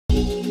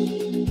Hello,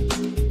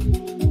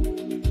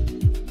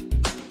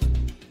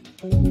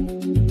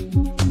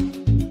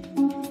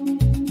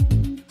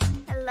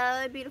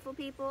 beautiful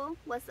people.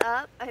 What's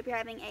up? I hope you're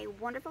having a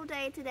wonderful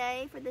day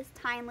today for this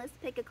timeless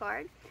pick a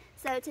card.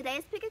 So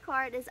today's pick a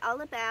card is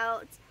all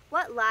about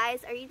what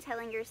lies are you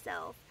telling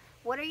yourself?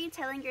 What are you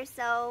telling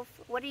yourself?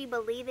 What are you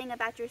believing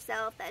about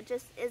yourself that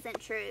just isn't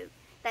true?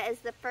 That is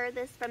the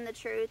furthest from the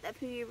truth of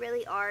who you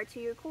really are to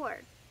your core.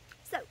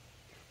 So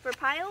for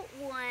pile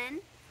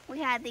 1, we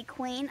had the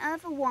Queen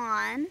of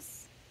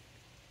Wands.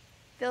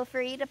 Feel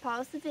free to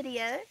pause the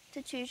video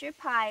to choose your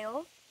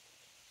pile.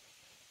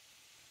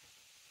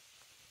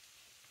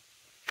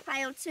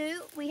 Pile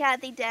 2, we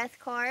have the Death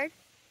card.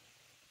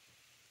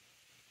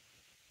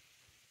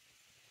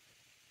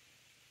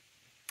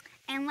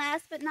 And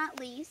last but not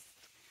least,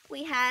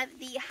 we have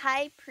the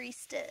High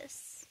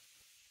Priestess.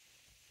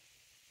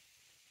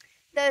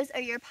 Those are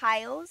your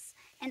piles,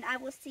 and I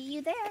will see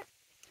you there.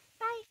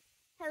 Bye.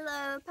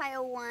 Hello,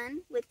 pile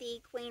 1 with the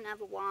Queen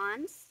of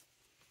Wands.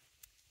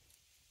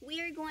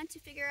 We are going to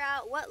figure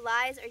out what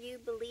lies are you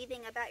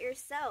believing about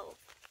yourself.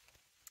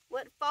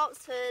 What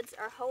falsehoods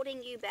are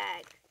holding you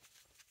back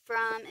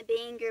from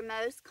being your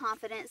most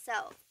confident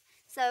self.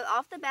 So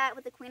off the bat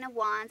with the Queen of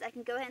Wands, I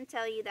can go ahead and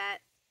tell you that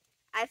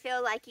I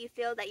feel like you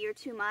feel that you're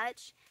too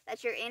much,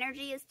 that your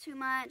energy is too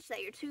much,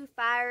 that you're too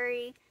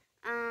fiery.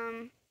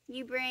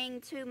 You bring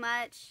too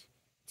much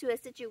to a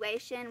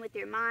situation with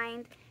your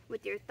mind,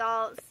 with your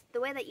thoughts,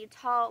 the way that you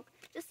talk,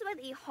 just the way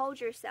that you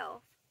hold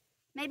yourself.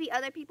 Maybe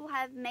other people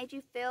have made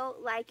you feel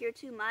like you're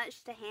too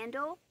much to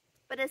handle,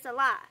 but it's a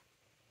lie.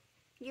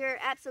 You're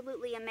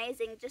absolutely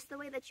amazing just the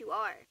way that you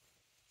are.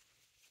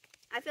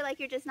 I feel like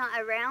you're just not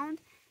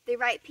around the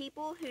right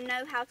people who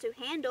know how to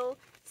handle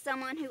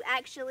someone who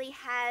actually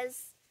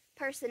has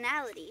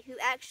personality, who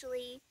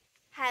actually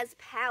has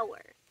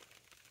power.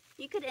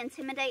 You could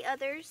intimidate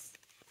others,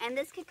 and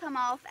this could come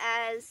off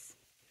as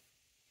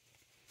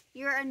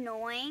you're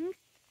annoying,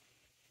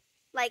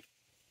 like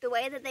the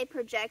way that they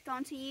project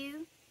onto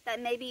you,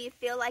 that maybe you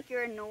feel like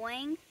you're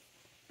annoying,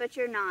 but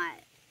you're not.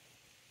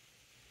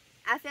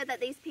 I feel that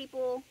these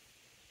people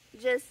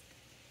just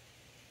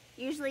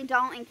usually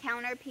don't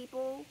encounter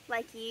people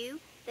like you.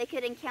 They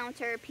could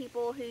encounter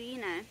people who, you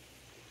know,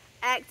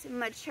 act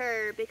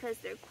mature because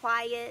they're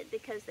quiet,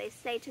 because they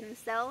stay to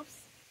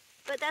themselves.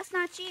 But that's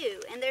not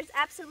you, and there's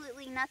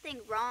absolutely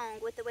nothing wrong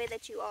with the way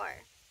that you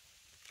are.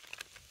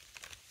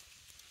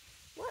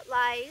 What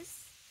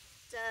lies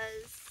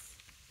does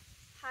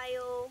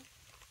pile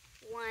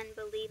 1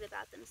 believe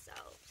about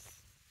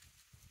themselves?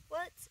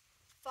 What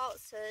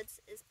falsehoods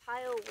is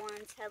pile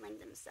 1 telling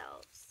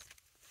themselves?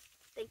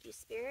 Thank you,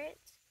 Spirit.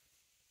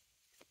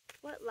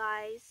 What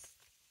lies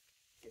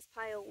is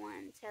pile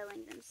 1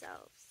 telling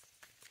themselves?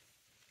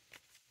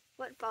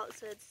 What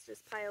falsehoods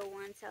does pile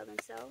 1 tell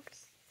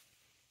themselves?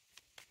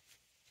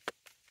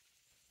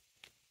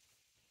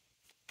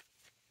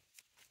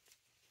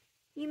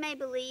 You may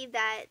believe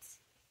that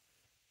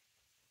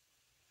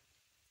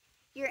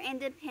your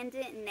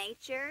independent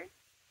nature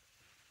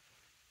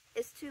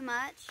is too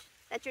much,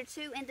 that you're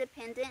too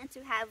independent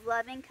to have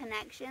loving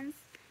connections,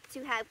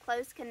 to have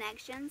close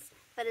connections,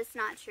 but it's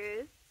not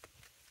true.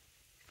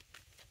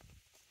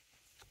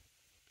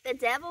 The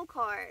Devil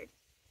card.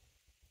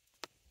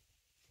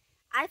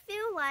 I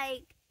feel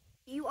like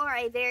you are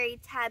a very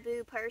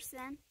taboo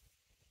person,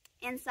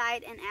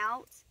 inside and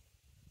out.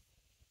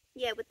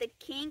 Yeah, with the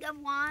King of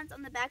Wands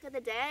on the back of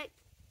the deck,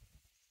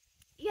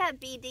 you have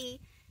BDE,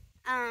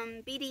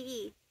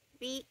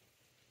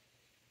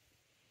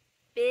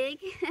 big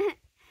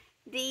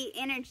D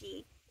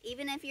energy.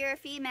 Even if you're a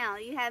female,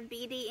 you have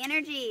BD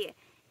energy,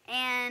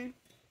 and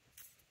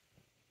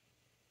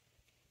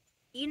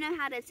you know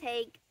how to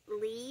take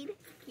lead.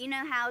 You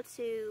know how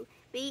to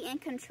be in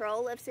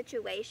control of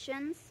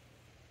situations.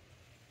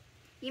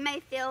 You may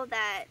feel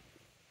that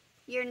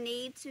your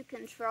need to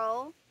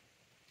control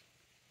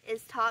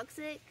is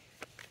toxic.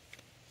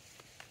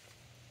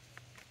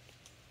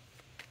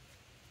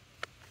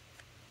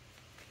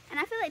 And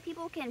I feel like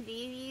people can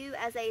view you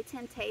as a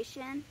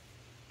temptation,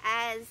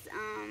 as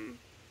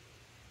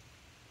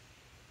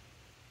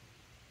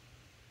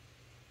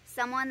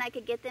someone that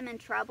could get them in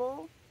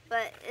trouble,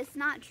 but it's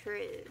not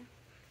true.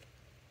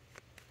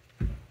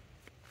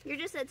 You're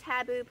just a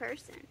taboo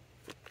person.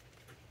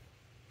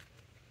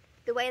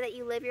 The way that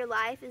you live your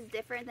life is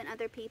different than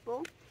other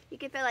people. You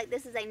can feel like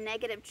this is a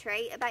negative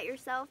trait about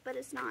yourself, but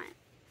it's not.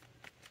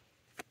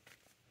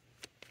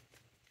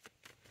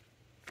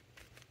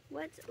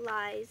 What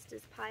lies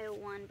does pile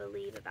 1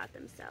 believe about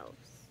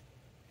themselves?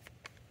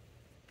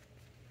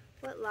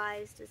 What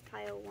lies does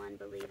pile 1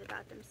 believe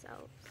about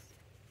themselves?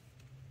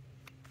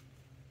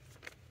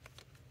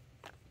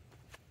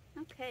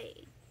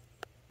 Okay.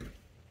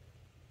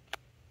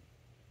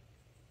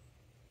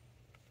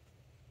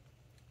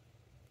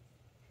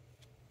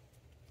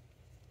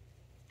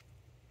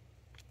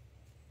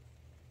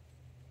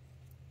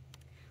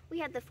 We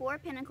have the 4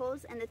 of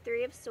Pentacles and the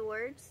 3 of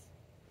Swords.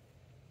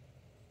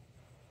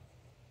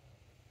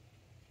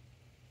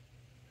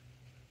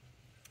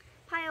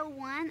 Pile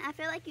 1, I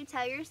feel like you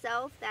tell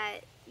yourself that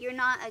you're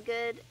not a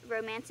good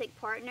romantic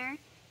partner.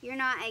 You're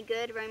not a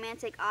good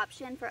romantic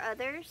option for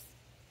others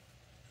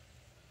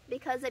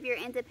because of your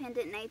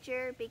independent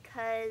nature,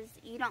 because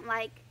you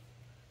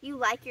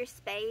like your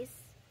space.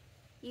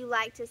 You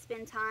like to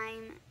spend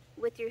time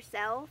with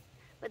yourself,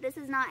 but this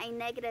is not a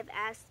negative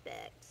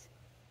aspect.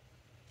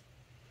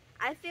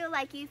 I feel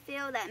like you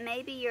feel that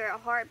maybe you're a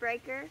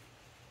heartbreaker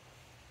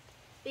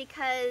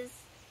because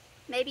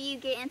maybe you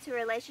get into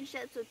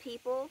relationships with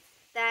people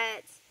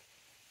that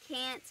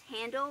can't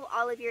handle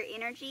all of your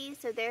energy,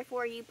 so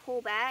therefore you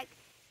pull back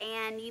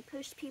and you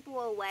push people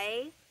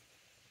away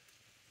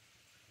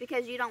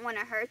because you don't want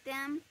to hurt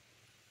them,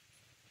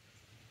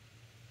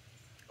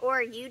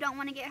 or you don't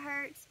want to get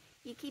hurt.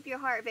 You keep your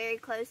heart very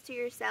close to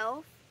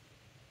yourself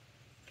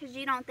because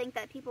you don't think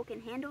that people can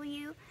handle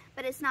you,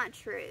 but it's not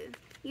true.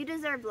 You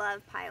deserve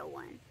love, Pile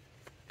 1.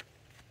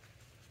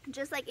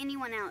 Just like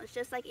anyone else,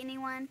 just like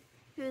anyone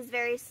who is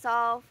very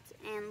soft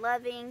and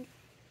loving,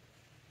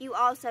 you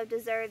also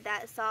deserve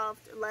that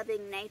soft,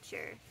 loving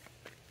nature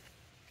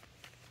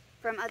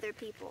from other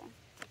people.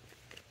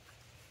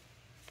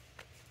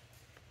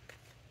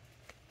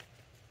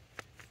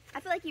 I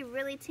feel like you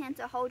really tend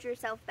to hold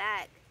yourself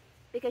back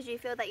because you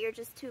feel that you're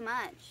just too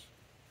much.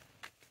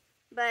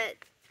 But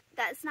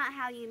that's not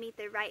how you meet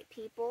the right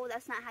people.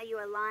 That's not how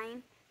you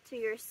align to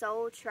your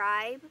soul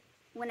tribe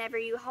whenever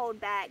you hold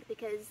back,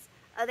 because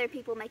other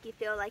people make you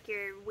feel like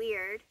you're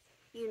weird,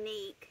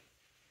 unique,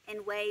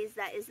 in ways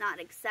that is not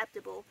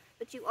acceptable,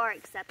 but you are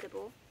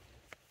acceptable.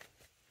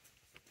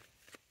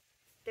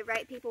 The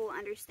right people will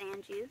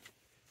understand you.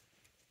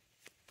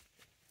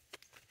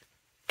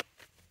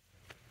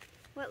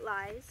 What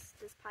lies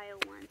does Pile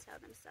 1 tell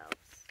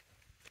themselves?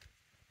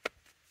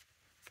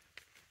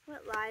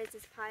 What lies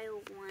is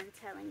Pile 1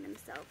 telling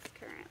themselves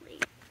currently?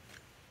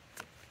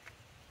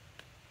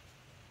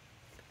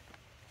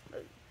 Oh,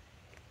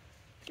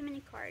 too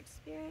many cards,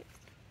 Spirit.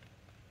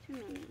 Too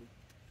many.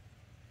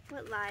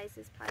 What lies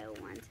is Pile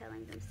 1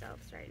 telling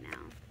themselves right now?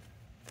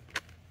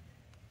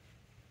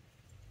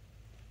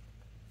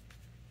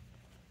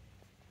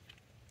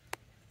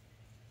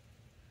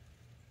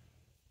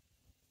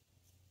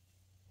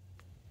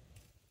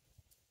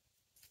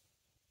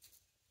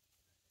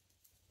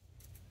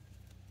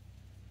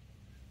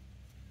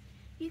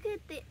 You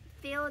could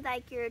feel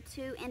like you're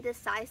too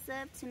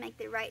indecisive to make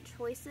the right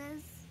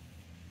choices.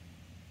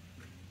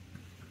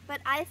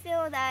 But I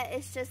feel that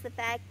it's just the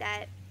fact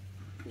that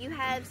you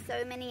have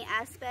so many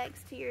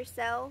aspects to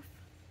yourself.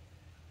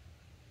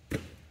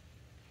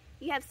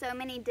 You have so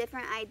many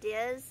different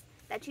ideas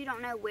that you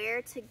don't know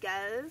where to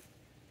go.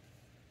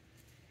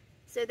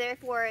 So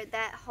therefore,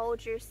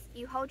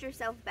 you hold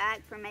yourself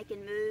back from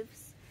making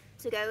moves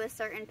to go a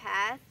certain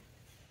path.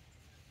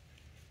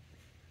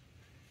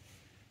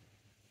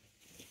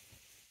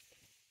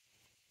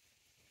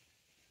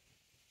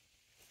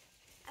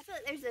 I feel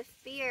like there's a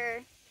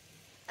fear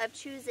of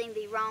choosing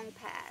the wrong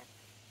path.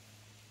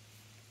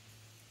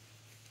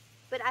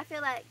 But I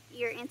feel like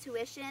your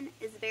intuition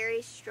is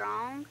very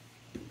strong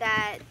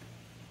that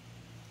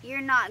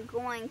you're not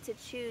going to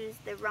choose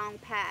the wrong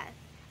path.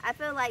 I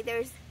feel like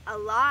there's a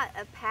lot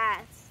of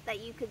paths that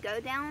you could go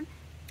down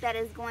that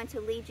is going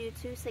to lead you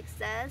to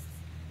success,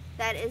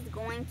 that is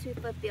going to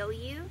fulfill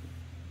you,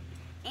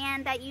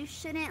 and that you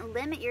shouldn't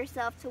limit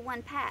yourself to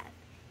one path.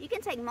 You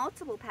can take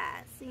multiple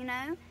paths, you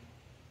know?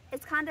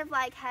 It's kind of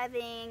like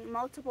having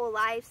multiple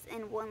lives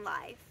in one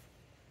life.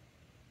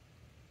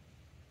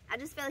 I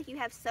just feel like you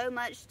have so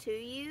much to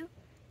you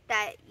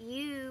that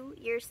you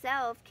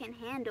yourself can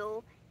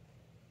handle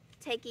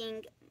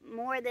taking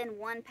more than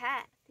one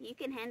path. You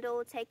can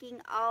handle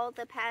taking all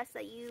the paths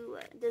that you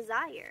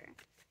desire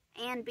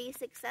and be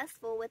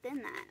successful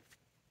within that.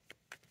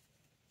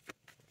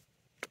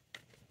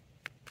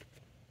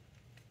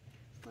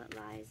 What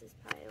lies is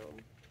Pile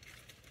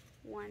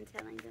 1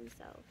 telling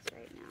themselves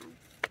right now?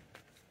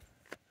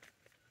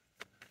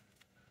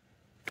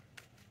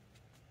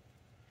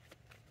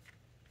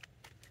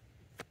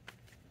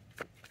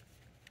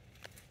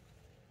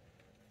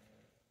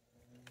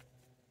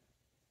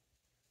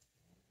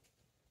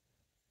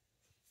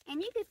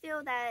 And you could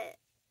feel that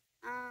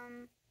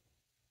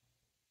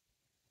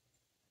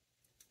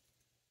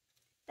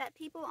that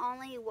people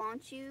only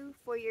want you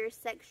for your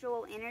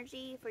sexual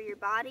energy, for your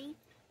body,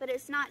 but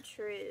it's not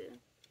true.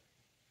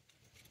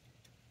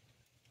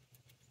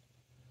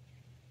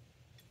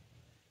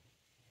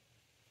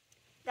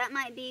 That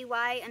might be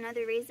why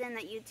another reason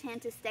that you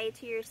tend to stay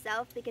to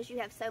yourself, because you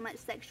have so much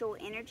sexual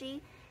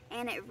energy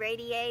and it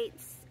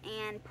radiates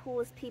and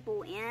pulls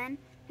people in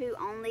who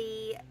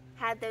only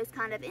have those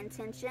kind of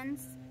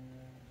intentions.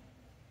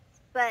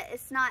 But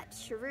it's not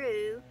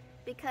true,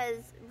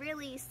 because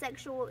really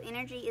sexual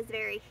energy is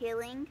very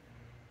healing.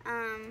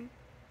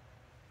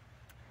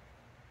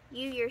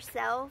 You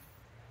yourself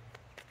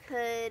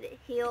could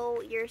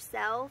heal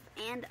yourself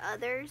and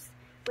others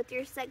with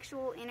your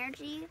sexual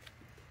energy.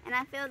 And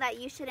I feel that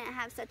you shouldn't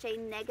have such a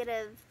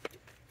negative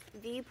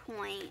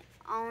viewpoint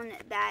on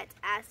that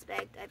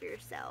aspect of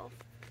yourself.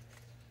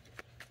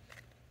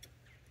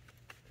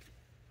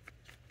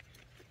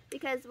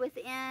 Because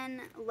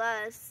within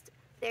lust,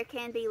 there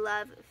can be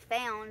love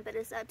found, but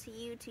it's up to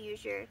you to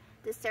use your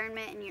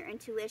discernment and your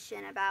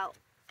intuition about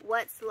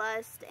what's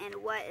lust and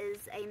what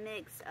is a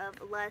mix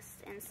of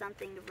lust and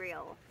something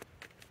real.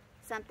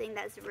 Something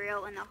that's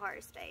real in the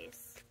heart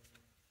space.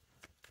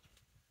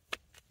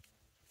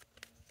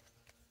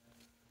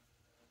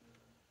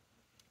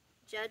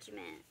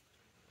 Judgment.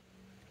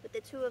 With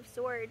the Two of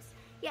Swords.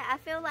 Yeah, I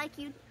feel like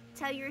you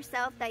tell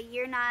yourself that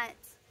you're not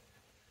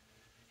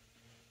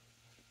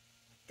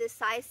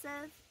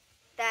decisive,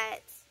 that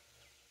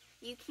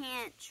you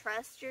can't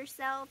trust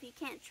yourself. You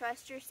can't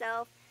trust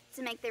yourself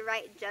to make the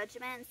right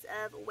judgments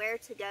of where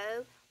to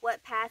go,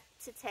 what path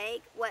to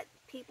take, what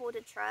people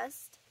to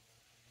trust.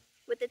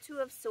 With the Two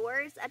of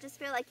Swords, I just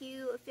feel like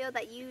you feel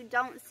that you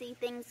don't see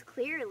things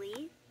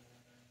clearly.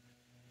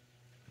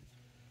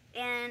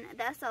 And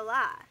that's a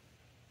lie.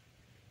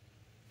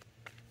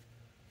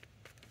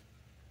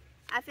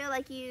 I feel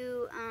like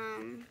you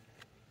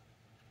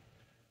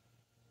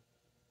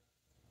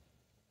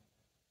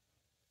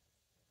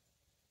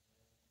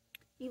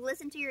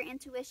listen to your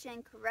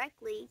intuition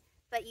correctly,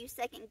 but you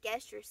second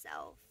guess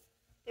yourself.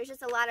 There's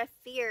just a lot of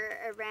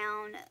fear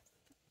around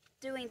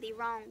doing the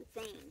wrong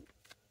thing.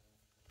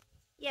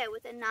 Yeah,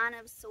 with the Nine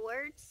of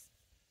Swords,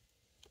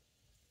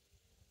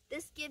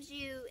 this gives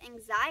you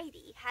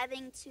anxiety,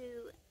 having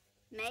to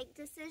make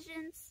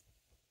decisions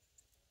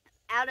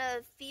out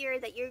of fear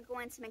that you're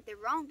going to make the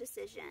wrong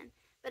decision,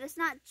 but it's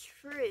not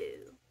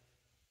true.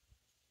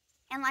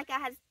 And like I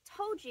had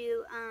told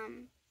you,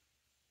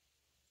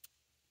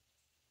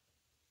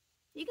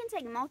 you can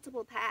take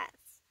multiple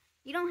paths.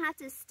 You don't have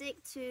to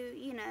stick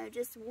to,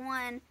 just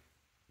one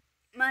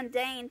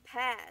mundane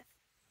path.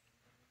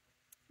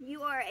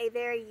 You are a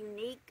very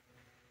unique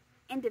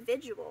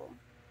individual,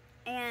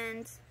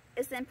 and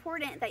it's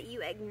important that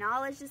you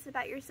acknowledge this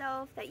about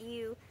yourself, that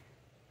you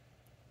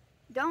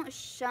don't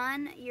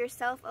shun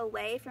yourself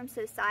away from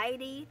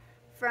society,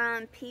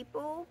 from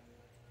people,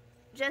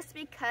 just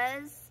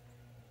because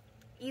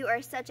you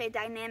are such a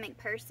dynamic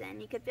person.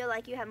 You could feel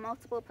like you have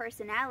multiple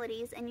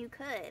personalities, and you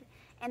could.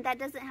 And that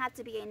doesn't have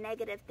to be a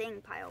negative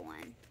thing, Pile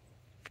 1.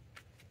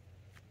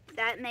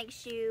 That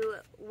makes you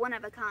one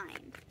of a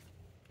kind,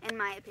 in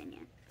my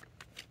opinion.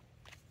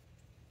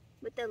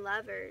 With the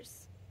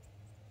Lovers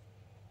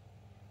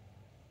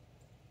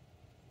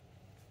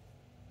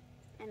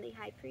and the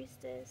High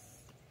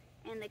Priestess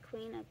and the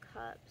Queen of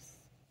Cups.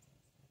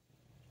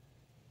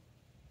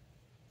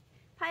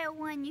 Pile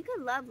 1, you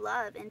could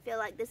love and feel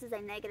like this is a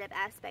negative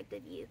aspect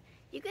of you.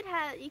 You could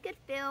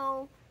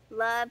feel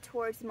love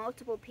towards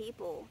multiple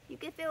people. You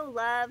could feel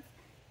love.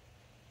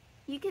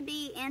 You could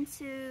be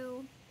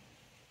into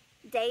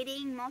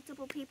dating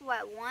multiple people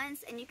at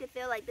once, and you could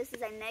feel like this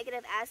is a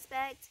negative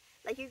aspect.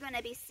 Like you're going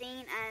to be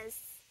seen as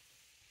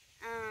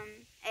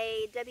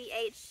a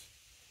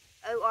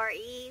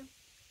WHORE,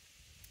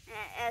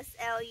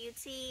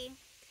 SLUT,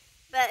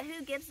 but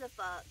who gives a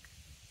fuck?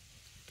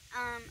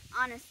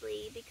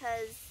 Honestly,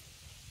 because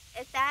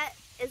if that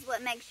is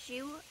what makes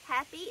you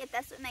happy, if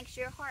that's what makes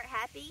your heart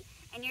happy,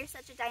 and you're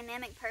such a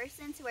dynamic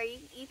person to where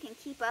you can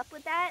keep up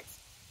with that,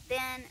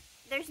 then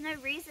there's no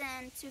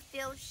reason to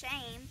feel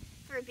shame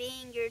for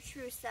being your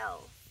true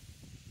self.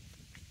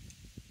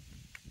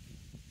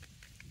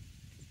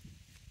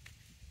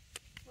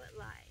 What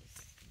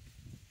lies?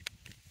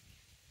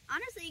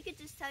 Honestly, you could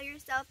just tell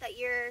yourself that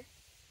you're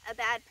a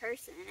bad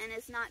person, and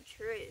it's not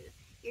true.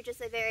 You're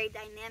just a very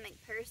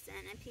dynamic person,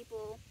 and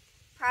people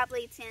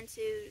probably tend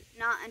to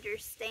not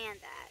understand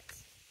that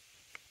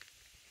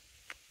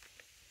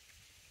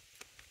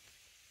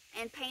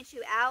and paint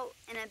you out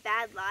in a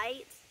bad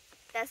light.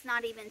 That's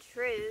not even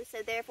true,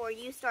 so therefore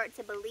you start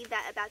to believe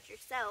that about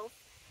yourself,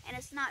 and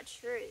it's not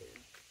true.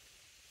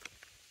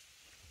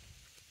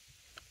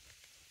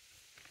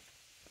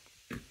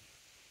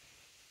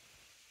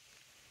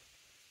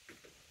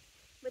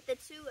 With the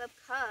Two of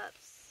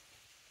Cups,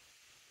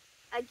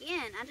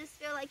 again, I just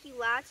feel like you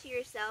lie to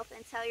yourself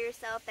and tell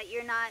yourself that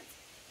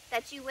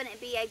that you wouldn't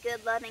be a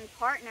good loving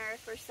partner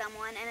for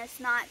someone, and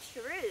it's not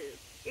true.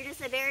 You're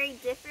just a very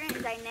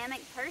different,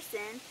 dynamic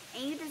person,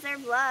 and you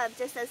deserve love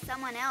just as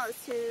someone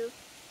else who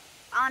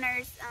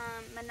honors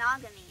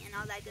monogamy and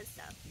all that good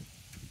stuff.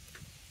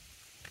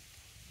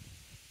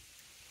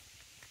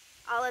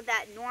 All of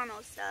that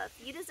normal stuff.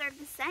 You deserve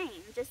the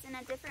same, just in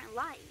a different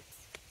light,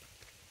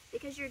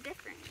 because you're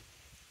different.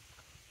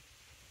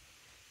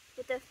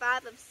 With the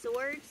Five of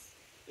Swords,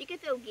 you could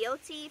feel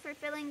guilty for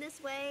feeling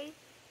this way.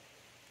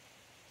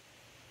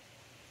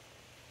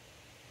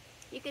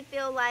 You could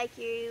feel like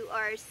you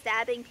are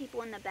stabbing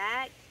people in the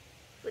back.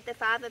 With the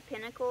Five of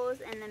Pentacles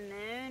and the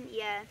Moon,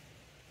 yeah.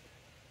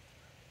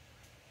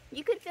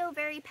 You could feel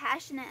very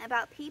passionate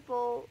about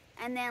people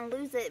and then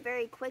lose it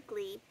very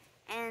quickly.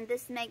 And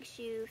this makes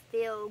you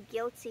feel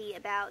guilty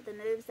about the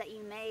moves that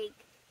you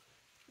make,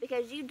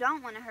 because you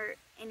don't want to hurt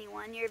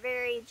anyone. You're a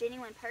very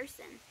genuine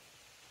person.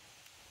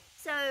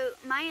 So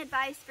my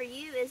advice for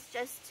you is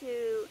just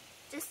to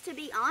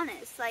be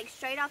honest, like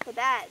straight off the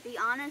bat. Be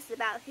honest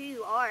about who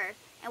you are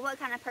and what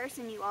kind of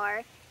person you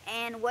are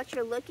and what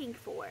you're looking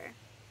for.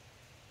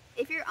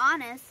 if you're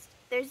honest,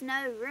 there's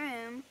no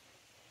room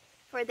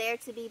for there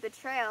to be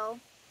betrayal,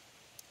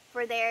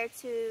 for there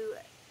to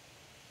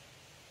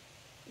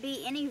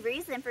be any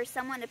reason for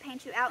someone to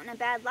paint you out in a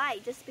bad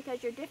light just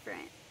because you're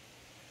different.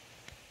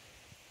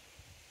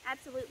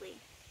 Absolutely.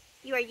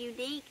 You are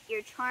unique,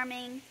 you're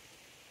charming,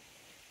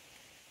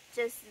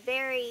 just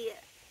very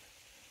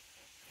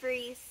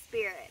free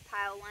spirit,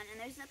 pile one, and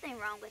there's nothing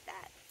wrong with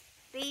that.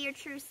 Be your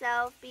true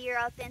self, be your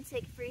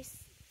authentic,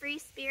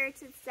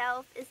 free-spirited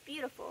self is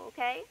beautiful,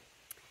 okay?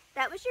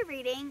 That was your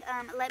reading.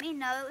 Let me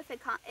know if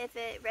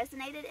it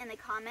resonated in the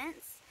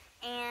comments,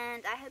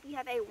 and I hope you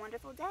have a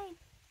wonderful day.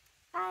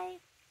 Bye.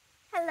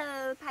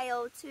 Hello,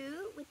 pile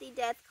 2 with the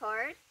death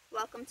card.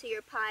 Welcome to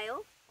your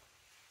pile.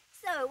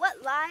 So,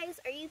 what lies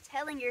are you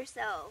telling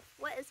yourself?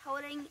 What is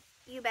holding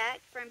you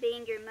back from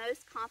being your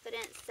most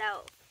confident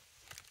self?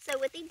 So,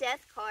 with the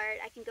death card,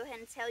 I can go ahead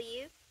and tell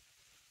you.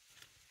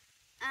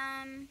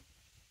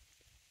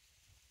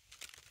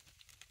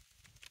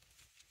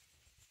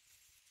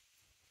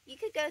 You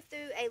could go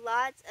through a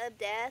lot of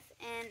death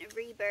and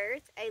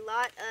rebirth, a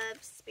lot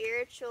of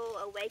spiritual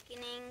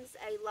awakenings,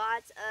 a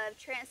lot of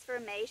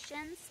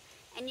transformations,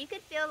 and you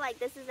could feel like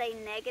this is a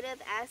negative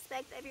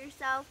aspect of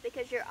yourself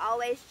because you're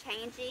always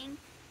changing.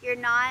 You're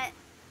not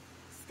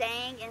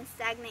staying in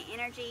stagnant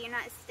energy. You're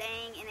not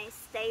staying in a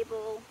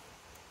stable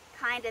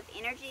kind of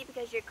energy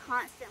because you're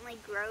constantly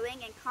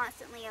growing and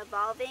constantly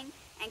evolving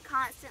and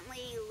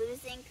constantly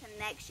losing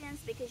connections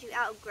because you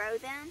outgrow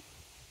them.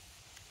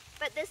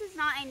 But this is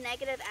not a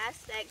negative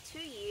aspect to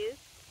you.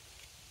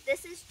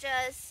 This is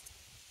just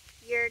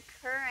your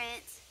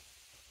current,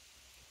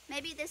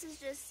 maybe this is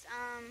just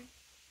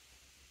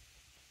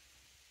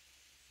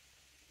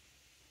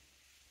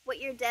what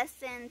you're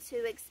destined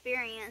to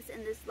experience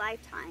in this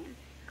lifetime.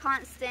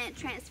 Constant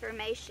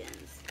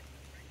transformations,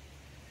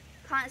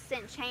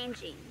 constant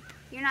changing.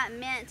 You're not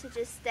meant to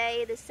just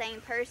stay the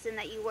same person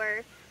that you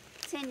were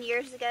 10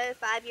 years ago,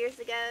 5 years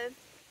ago,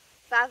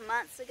 5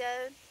 months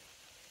ago.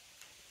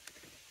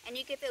 And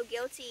you could feel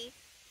guilty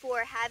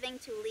for having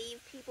to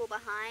leave people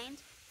behind,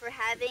 for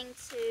having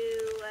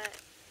to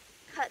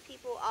cut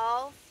people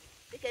off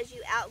because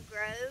you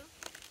outgrow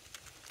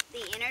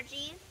the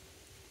energy.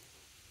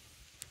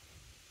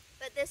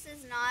 But this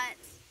is not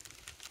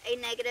a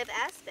negative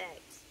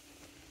aspect.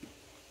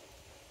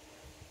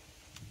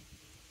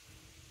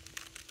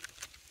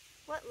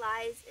 What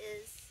lies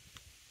is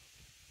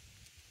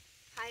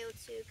pile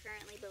 2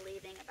 currently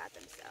believing about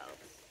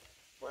themselves?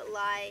 What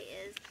lie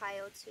is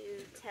pile 2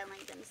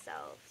 telling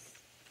themselves?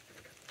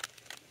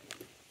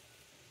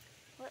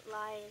 What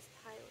lie is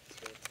pile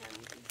 2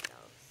 telling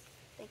themselves?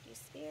 Thank you,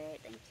 Spirit.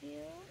 Thank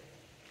you.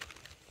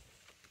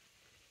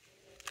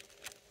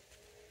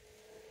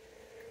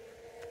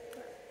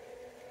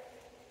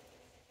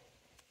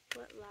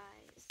 What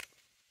lies?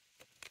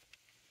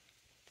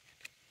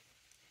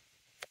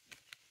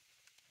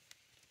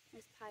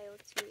 Is pile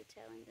 2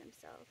 telling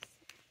themselves?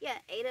 Yeah,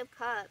 8 of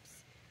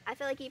Cups. I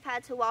feel like you've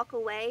had to walk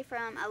away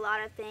from a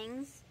lot of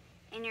things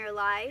in your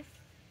life.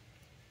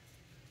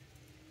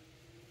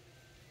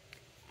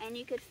 And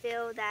you could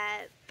feel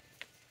that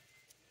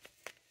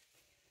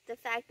the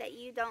fact that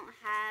you don't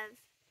have,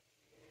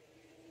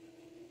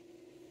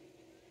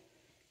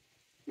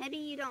 maybe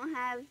you don't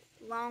have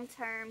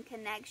long-term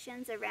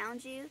connections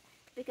around you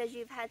because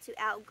you've had to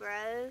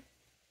outgrow,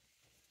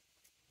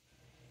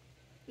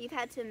 you've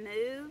had to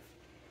move,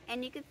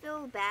 and you could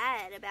feel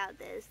bad about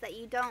this, that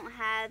you don't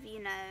have,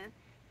 you know,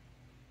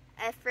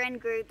 a friend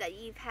group that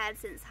you've had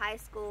since high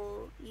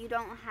school. You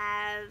don't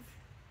have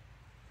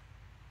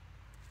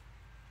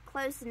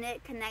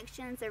close-knit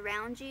connections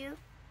around you.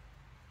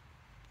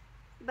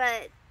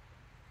 But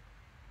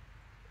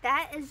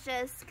that is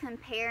just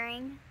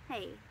comparing,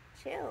 hey,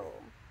 chill.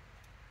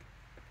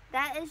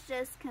 That is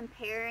just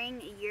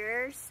comparing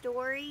your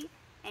story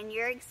and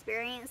your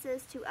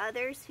experiences to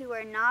others who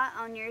are not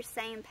on your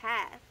same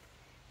path.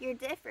 You're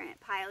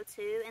different, pile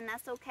 2, and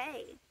that's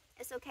okay.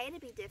 It's okay to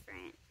be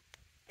different.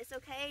 It's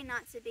okay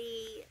not to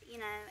be, you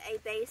know, a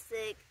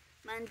basic,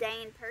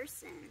 mundane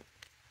person.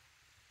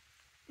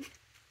 You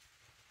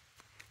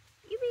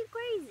be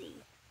crazy.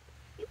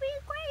 You be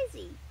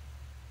crazy.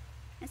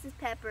 This is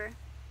Pepper.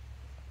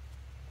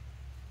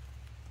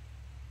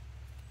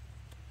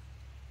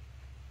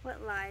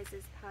 What lies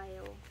is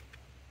pile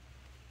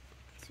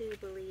 2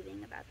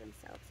 believing about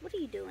themselves? What are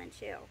you doing?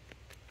 Chill.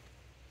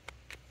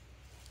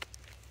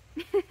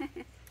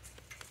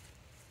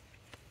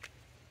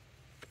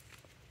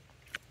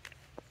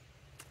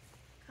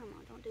 Come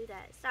on, don't do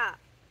that. Stop.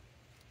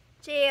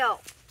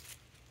 Chill.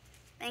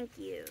 Thank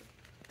you.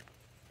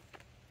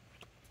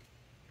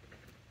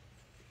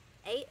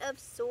 8 of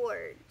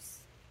Swords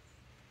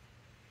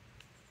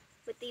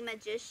with the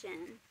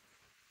Magician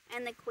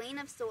and the Queen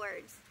of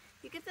Swords.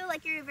 You can feel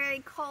like you're a very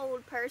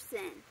cold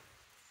person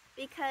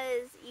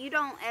because you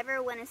don't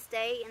ever want to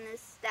stay in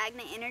this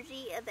stagnant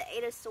energy of the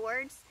 8 of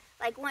Swords.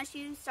 Like once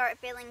you start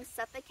feeling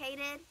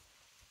suffocated,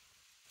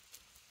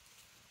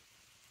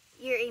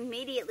 you're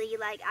immediately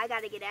like, I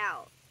gotta get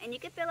out. And you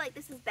could feel like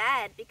this is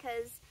bad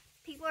because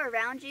people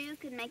around you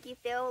could make you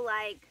feel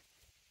like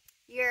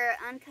you're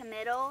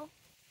uncommittal,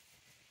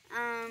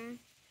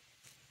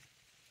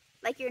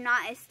 like you're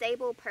not a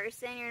stable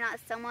person, you're not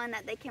someone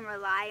that they can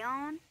rely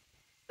on,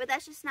 but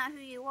that's just not who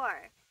you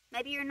are.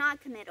 Maybe you're not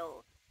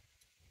committal,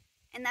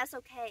 and that's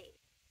okay.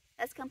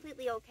 That's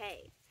completely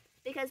okay.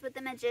 Because with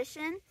the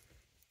Magician,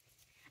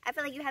 I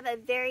feel like you have a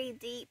very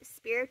deep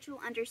spiritual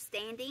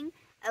understanding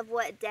of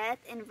what death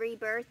and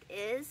rebirth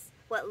is,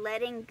 what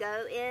letting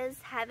go is,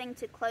 having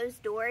to close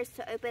doors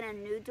to open a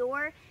new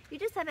door. You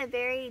just have a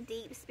very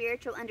deep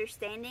spiritual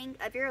understanding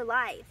of your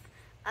life,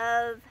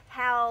 of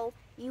how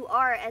you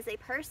are as a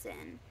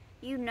person.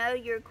 You know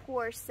your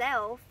core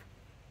self,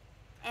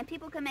 and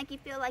people can make you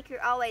feel like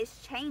you're always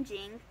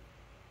changing,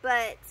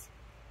 but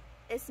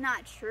it's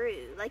not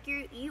true. Like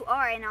you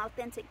are an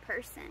authentic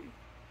person.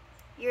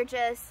 You're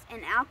just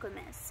an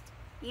alchemist.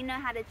 You know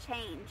how to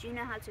change. You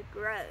know how to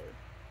grow.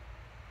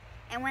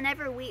 And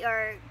whenever we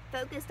are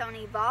focused on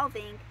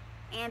evolving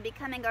and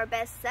becoming our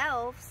best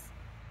selves,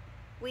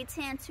 we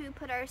tend to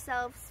put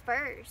ourselves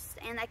first,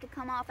 and that could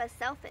come off as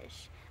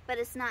selfish, but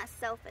it's not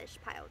selfish,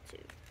 pile 2.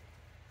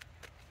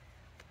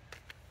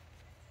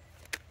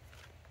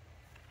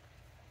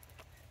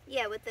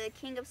 Yeah, with the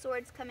King of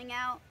Swords coming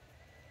out,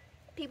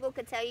 people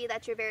could tell you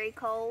that you're very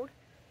cold.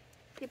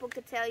 People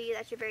could tell you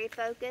that you're very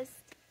focused.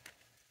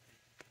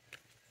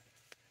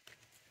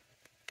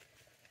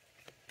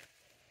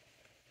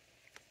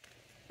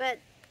 But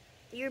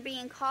you're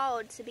being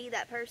called to be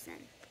that person.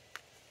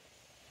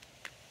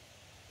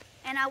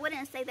 And I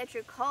wouldn't say that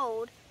you're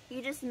cold.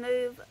 You just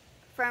move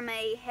from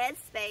a head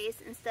space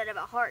instead of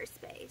a heart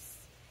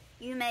space.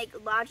 You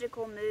make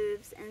logical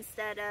moves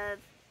instead of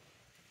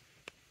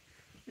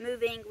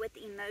moving with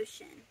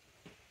emotion.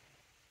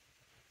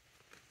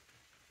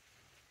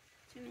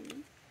 Too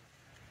many.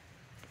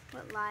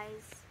 What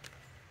lies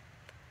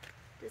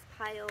does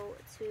pile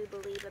 2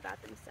 believe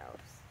about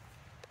themselves?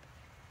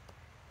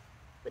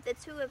 With the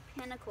 2 of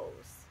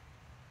Pentacles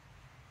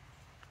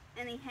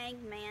and the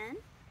Hanged Man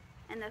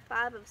and the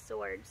 5 of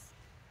Swords.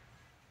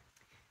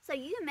 So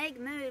you make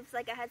moves,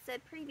 like I had said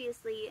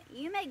previously,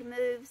 you make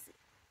moves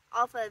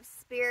off of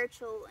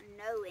spiritual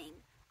knowing,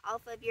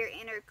 off of your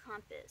inner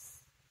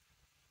compass.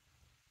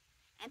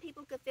 And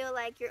people could feel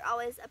like you're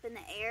always up in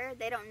the air.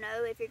 They don't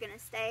know if you're going to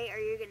stay or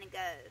you're going to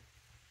go.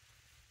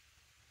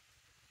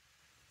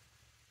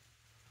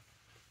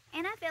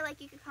 And I feel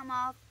like you could come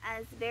off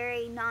as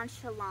very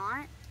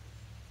nonchalant,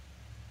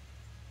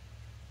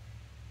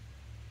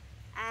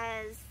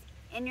 as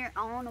in your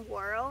own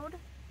world,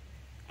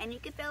 and you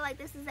could feel like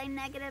this is a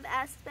negative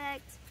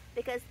aspect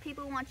because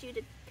people want you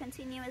to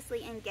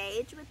continuously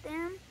engage with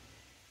them.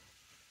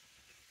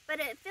 But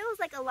it feels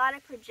like a lot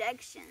of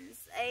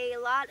projections, a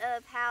lot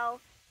of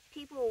how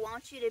people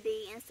want you to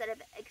be instead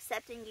of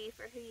accepting you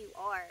for who you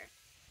are.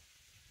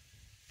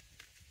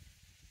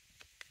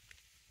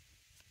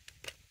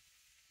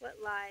 What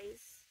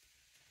lies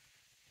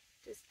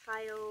does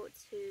pile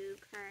 2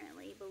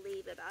 currently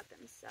believe about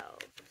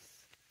themselves?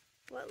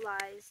 What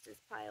lies does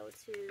pile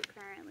 2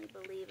 currently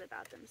believe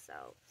about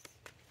themselves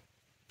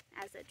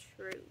as a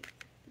truth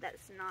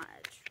that's not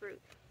a truth?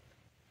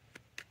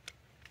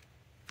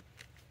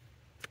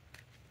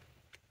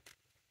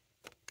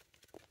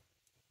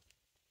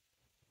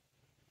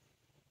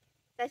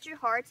 That you're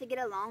hard to get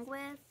along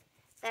with,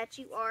 that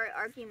you are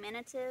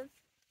argumentative.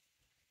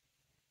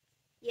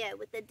 Yeah,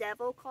 with the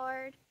Devil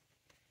card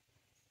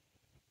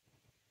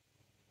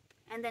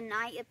and the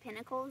Knight of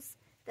Pentacles,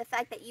 the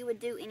fact that you would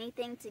do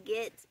anything to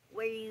get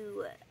where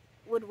you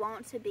would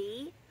want to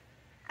be,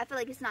 I feel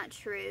like it's not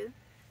true,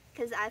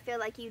 because I feel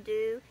like you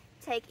do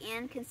take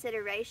in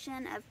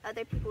consideration of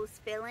other people's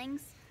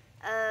feelings,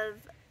 of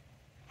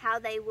how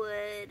they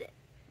would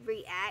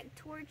react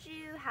towards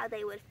you, how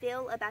they would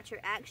feel about your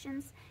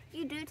actions.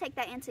 You do take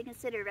that into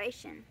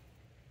consideration.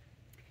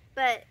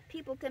 But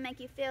people can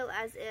make you feel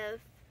as if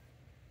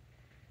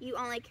you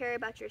only care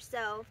about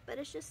yourself, but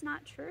it's just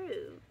not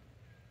true.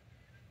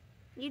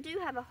 You do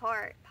have a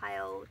heart,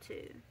 pile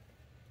 2.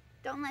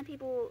 Don't let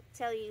people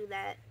tell you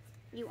that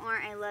you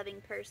aren't a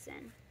loving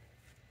person.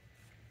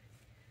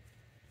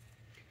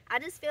 I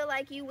just feel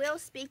like you will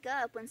speak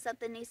up when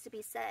something needs to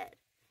be said.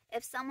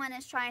 If someone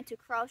is trying to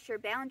cross your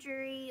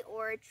boundary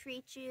or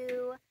treat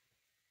you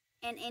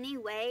in any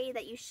way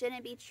that you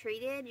shouldn't be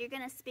treated, you're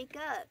going to speak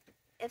up.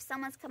 If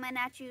someone's coming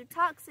at you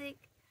toxic,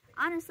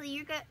 honestly,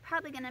 you're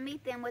probably going to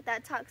meet them with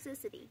that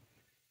toxicity.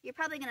 You're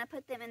probably going to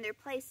put them in their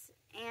place,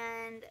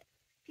 and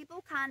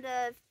people kind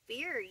of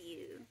fear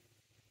you.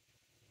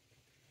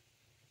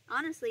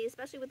 Honestly,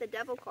 especially with the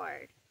Devil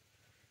card.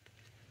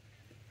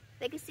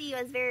 They can see you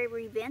as very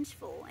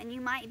revengeful, and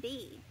you might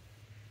be.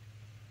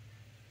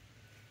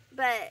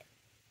 But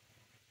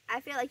I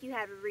feel like you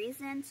have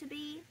reason to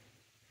be.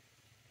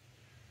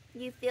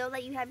 You feel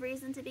that you have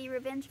reason to be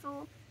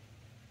revengeful.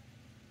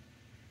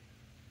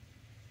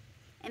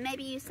 And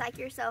maybe you psych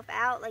yourself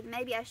out, like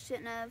maybe I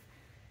shouldn't have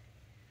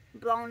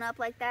blown up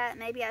like that.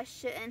 Maybe I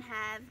shouldn't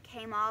have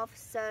came off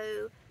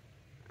so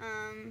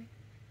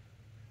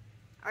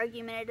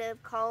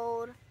argumentative,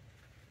 cold.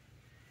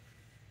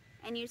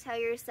 And you tell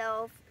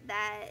yourself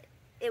that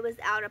it was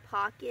out of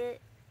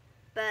pocket,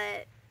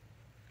 but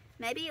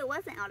maybe it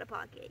wasn't out of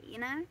pocket, you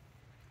know?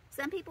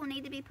 Some people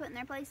need to be put in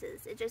their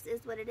places. It just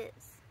is what it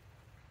is.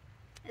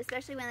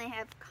 Especially when they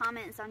have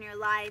comments on your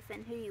life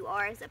and who you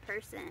are as a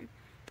person,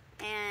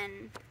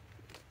 and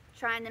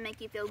trying to make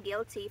you feel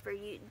guilty for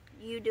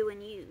you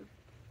doing you.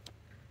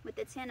 With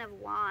the Ten of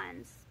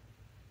Wands,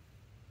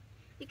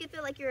 you could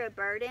feel like you're a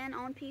burden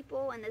on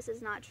people, and this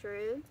is not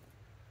true.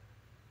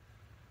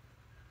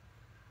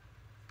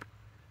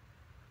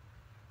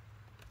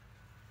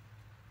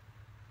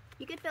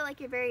 You could feel like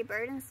you're very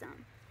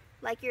burdensome,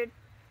 like you're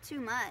too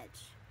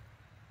much.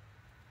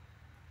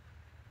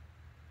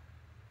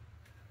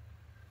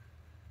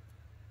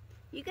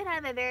 You could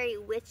have a very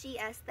witchy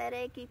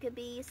aesthetic. You could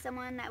be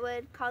someone that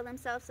would call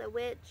themselves a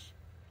witch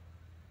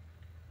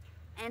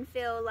and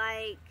feel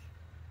like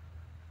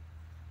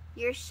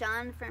you're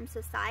shunned from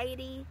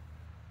society,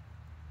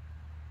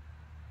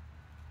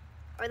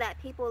 or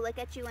that people look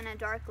at you in a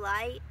dark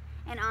light.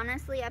 And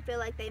honestly, I feel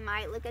like they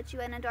might look at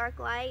you in a dark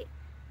light,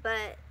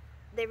 but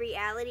the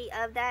reality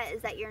of that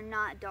is that you're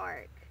not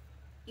dark.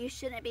 You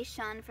shouldn't be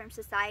shunned from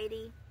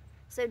society.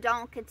 So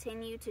don't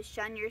continue to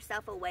shun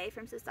yourself away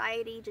from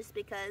society just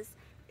because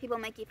people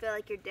make you feel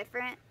like you're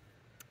different.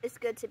 It's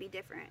good to be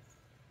different.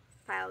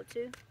 Pile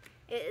 2.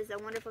 It is a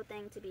wonderful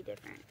thing to be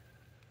different.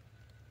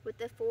 With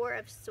the Four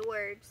of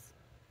Swords,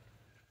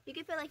 you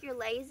can feel like you're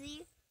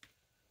lazy.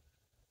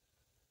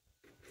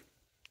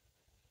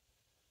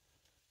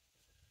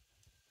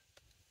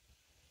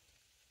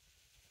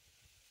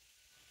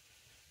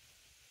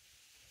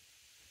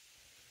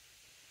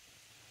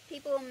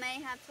 People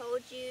may have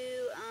told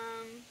you,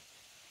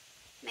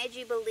 made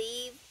you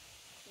believe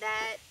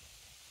that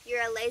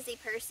you're a lazy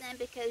person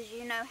because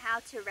you know how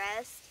to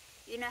rest,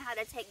 you know how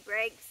to take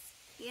breaks,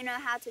 you know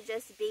how to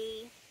just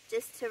be,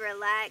 just to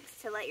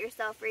relax, to let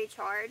yourself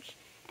recharge.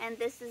 And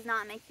this does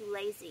not make you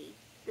lazy.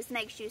 This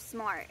makes you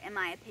smart, in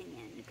my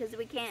opinion, because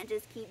we can't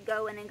just keep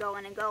going and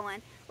going and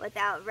going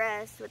without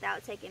rest,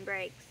 without taking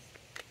breaks.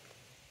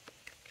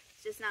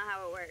 It's just not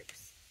how it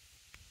works.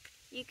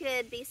 You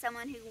could be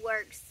someone who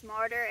works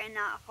smarter and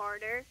not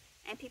harder,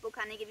 and people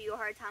kind of give you a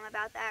hard time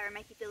about that or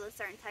make you feel a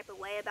certain type of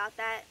way about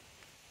that,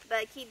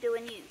 but keep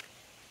doing you.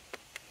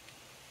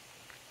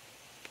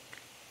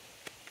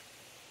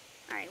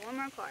 Alright, one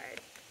more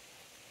card.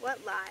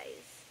 What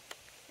lies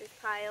is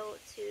pile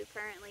 2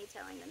 currently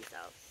telling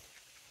themselves?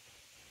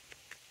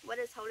 What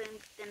is holding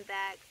them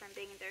back from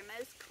being their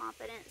most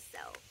confident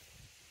self?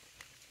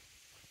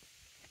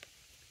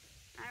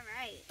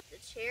 Alright, the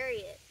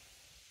Chariot.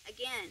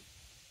 Again,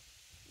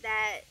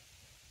 that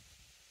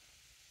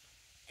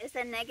it's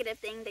a negative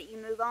thing that you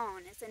move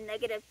on. It's a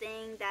negative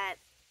thing that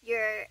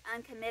you're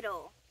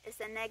uncommittal. It's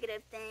a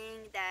negative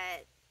thing that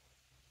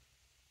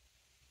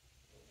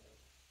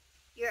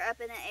you're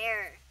up in the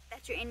air,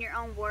 that you're in your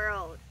own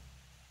world.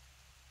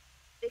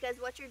 Because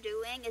what you're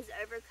doing is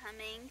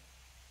overcoming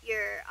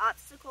your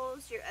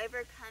obstacles, you're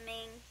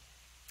overcoming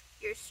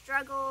your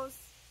struggles.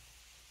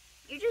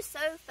 You're just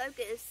so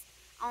focused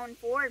on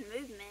forward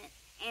movement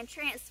and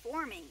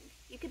transforming.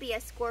 You could be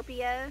a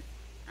Scorpio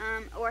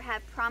or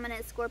have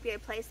prominent Scorpio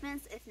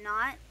placements. If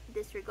not,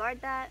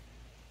 disregard that.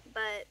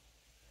 But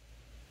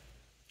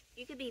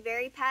you could be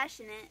very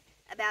passionate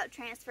about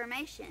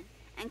transformation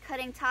and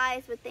cutting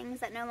ties with things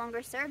that no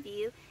longer serve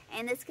you.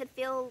 And this could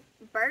feel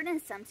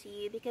burdensome to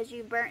you because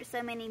you've burnt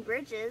so many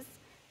bridges.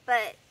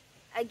 But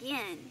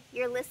again,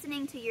 you're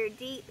listening to your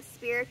deep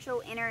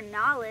spiritual inner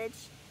knowledge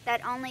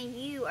that only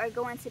you are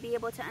going to be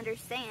able to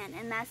understand,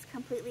 and that's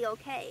completely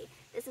okay.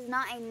 This is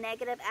not a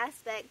negative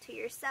aspect to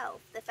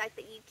yourself, the fact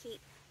that you keep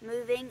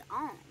moving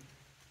on.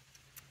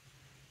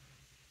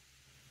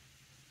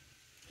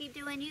 Keep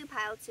doing you,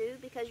 pile 2,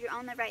 because you're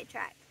on the right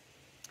track.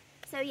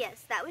 So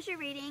yes, that was your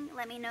reading.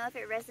 Let me know if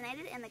it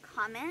resonated in the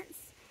comments,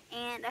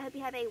 and I hope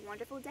you have a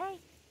wonderful day.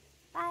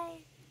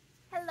 Bye.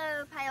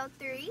 Hello, pile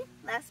 3.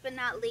 Last but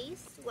not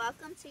least,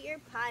 welcome to your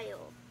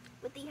pile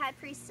with the High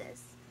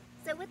Priestess.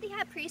 So with the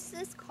High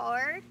Priestess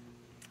card,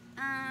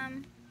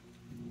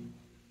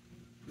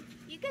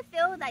 you could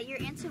feel that your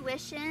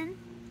intuition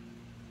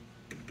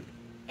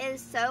is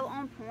so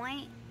on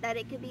point that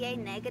it could be a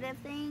negative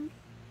thing.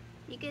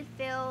 You could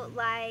feel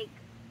like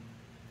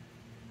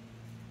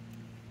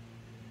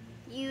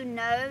you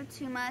know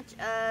too much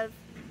of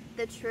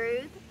the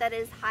truth that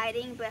is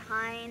hiding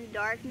behind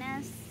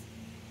darkness.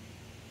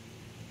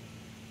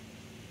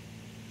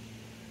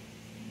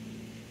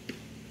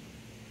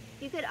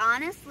 You could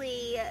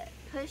honestly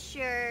push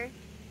your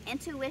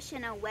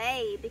intuition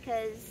away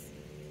because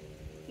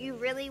you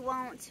really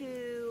want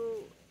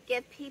to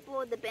give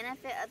people the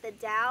benefit of the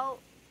doubt,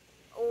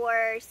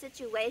 or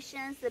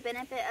situations the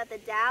benefit of the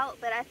doubt.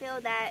 But I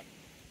feel that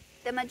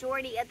the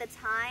majority of the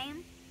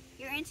time,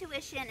 your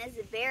intuition is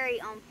very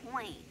on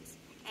point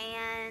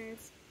and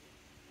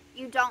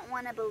you don't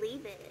want to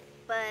believe it.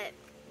 But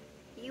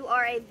you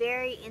are a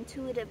very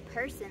intuitive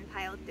person,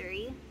 pile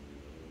 3.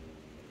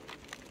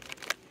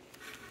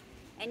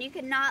 And you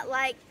could not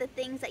like the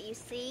things that you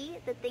see,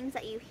 the things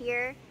that you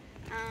hear,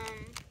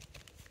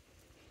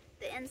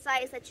 the the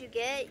insights that you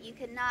get, you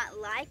could not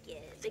like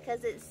it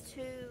because it's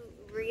too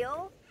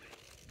real.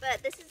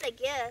 But this is a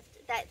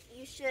gift that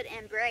you should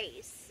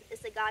embrace.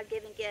 It's a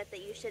God-given gift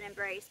that you should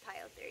embrace,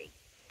 Pile 3.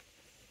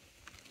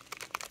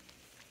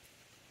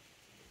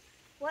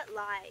 What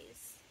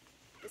lies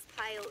is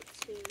Pile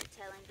 2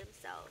 telling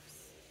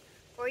themselves?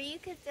 Or you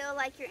could feel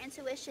like your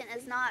intuition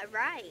is not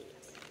right.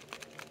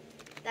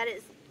 That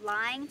it's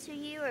lying to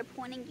you or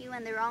pointing you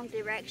in the wrong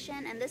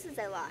direction, and this is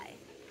a lie.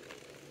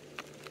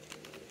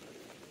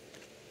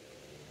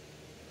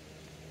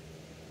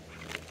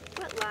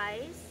 What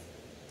lies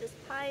does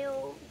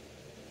Pile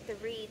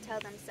 3 tell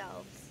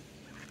themselves?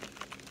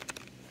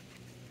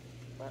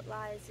 What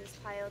lies is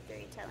Pile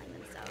 3 telling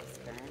themselves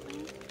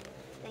currently?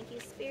 Thank you,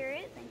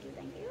 Spirit. Thank you,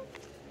 thank you.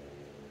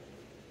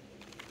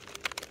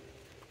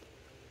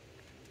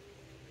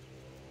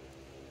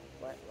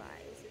 What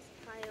lies is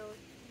Pile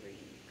 3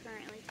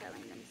 currently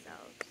telling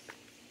themselves?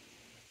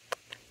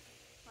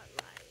 What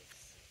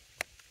lies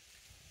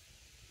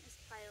is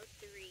Pile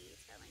 3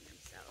 telling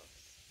themselves?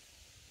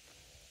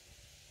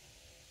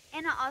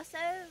 And I also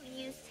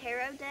use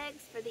tarot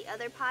decks for the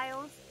other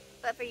piles,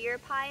 but for your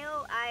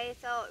pile, I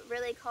felt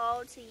really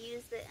called to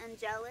use the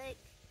angelic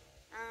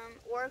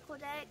oracle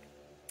deck,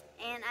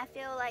 and I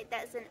feel like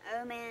that's an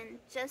omen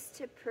just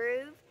to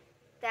prove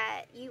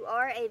that you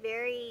are a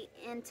very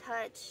in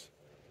touch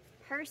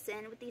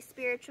person with the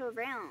spiritual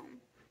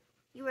realm.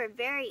 You are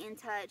very in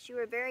touch. You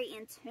are very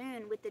in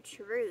tune with the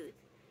truth,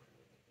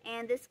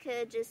 and this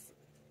could just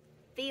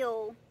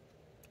feel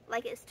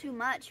like it's too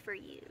much for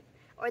you,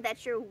 or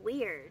that you're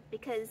weird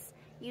because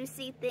you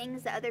see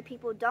things that other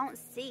people don't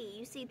see.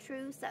 You see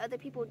truths that other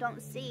people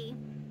don't see.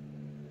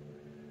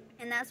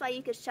 And that's why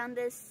you could shun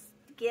this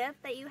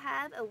gift that you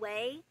have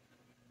away,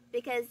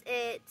 because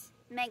it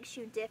makes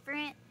you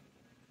different.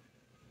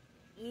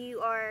 You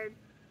are,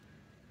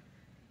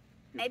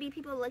 maybe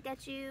people look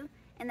at you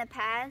in the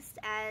past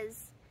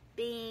as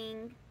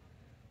being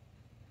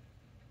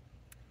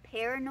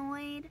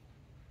paranoid,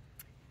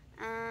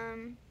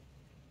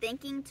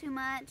 thinking too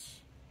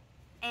much,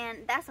 and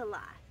that's a lie.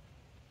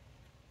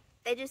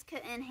 They just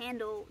couldn't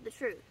handle the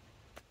truth.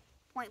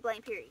 Point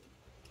blank, period.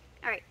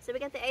 Alright, so we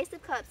got the Ace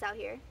of Cups out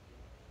here.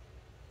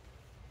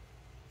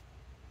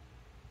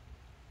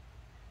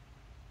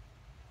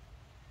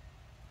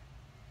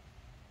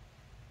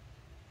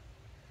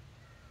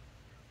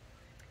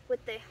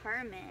 With the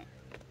Hermit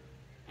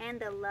and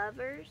the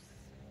Lovers.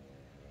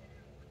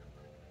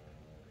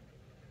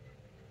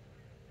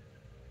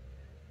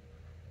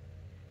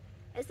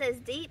 It says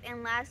deep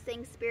and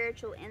lasting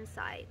spiritual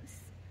insights.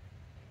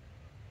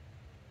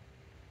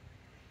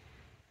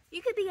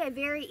 You could be a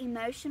very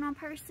emotional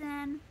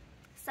person,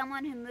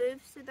 someone who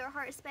moves through their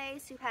heart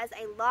space, who has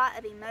a lot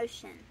of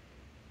emotion.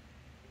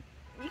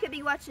 You could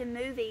be watching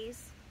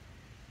movies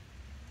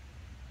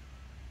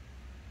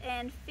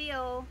and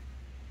feel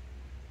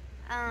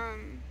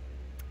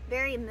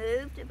very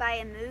moved by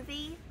a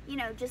movie. You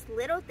know, just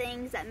little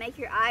things that make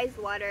your eyes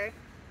water.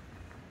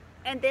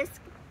 And this,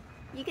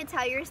 you could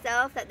tell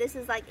yourself that this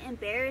is like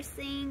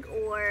embarrassing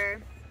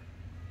or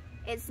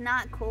it's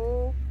not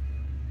cool.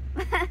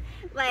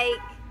 Like,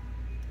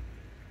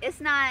 it's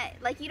not,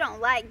 like, you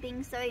don't like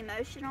being so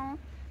emotional,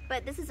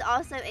 but this is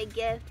also a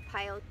gift,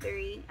 Pile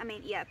 3.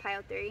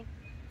 Pile 3.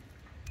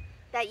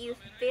 That you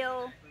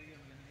feel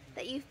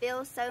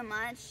so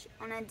much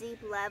on a deep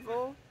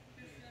level.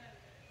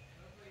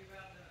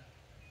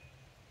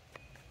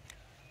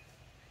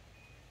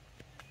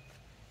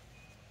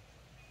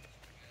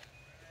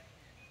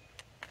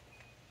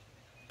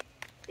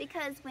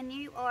 Because when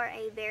you are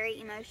a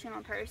very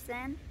emotional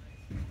person,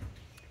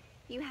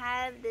 you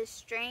have this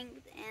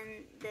strength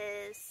and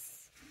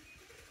this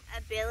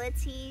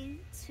ability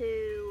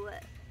to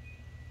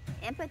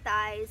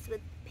empathize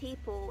with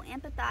people,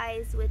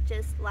 empathize with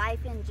just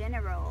life in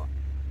general.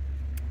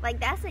 Like,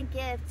 that's a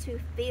gift to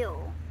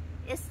feel.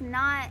 It's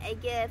not a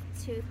gift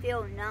to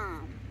feel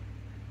numb.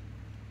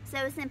 So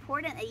it's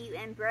important that you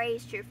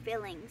embrace your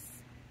feelings,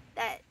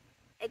 that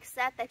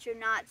accept that you're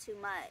not too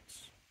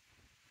much.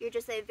 You're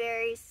just a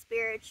very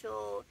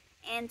spiritual,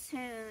 in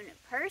tune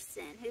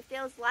person who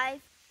feels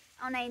life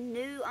on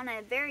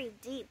a very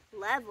deep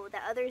level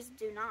that others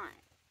do not.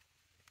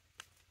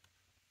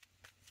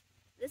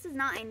 This is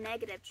not a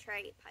negative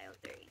trait, Pile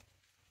 3.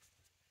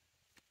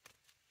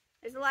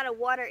 There's a lot of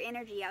water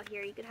energy out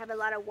here. You could have a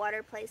lot of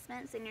water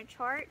placements in your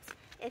charts.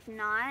 If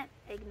not,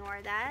 ignore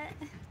that.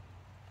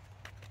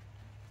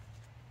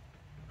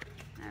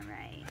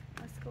 Alright,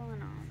 what's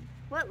going on?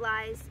 What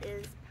lies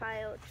is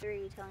Pile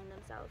 3 telling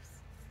themselves?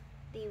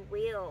 The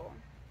Wheel.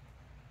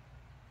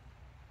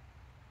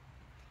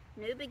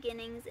 New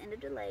beginnings into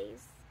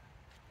delays.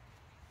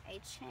 A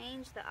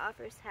change that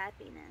offers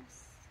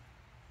happiness.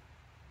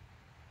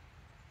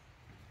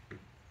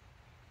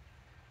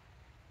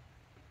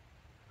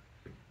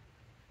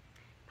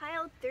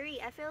 Pile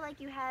 3, I feel like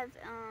you have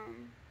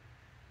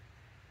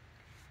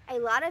a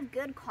lot of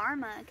good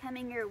karma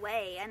coming your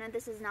way. I know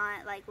this is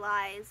not like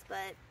lies,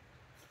 but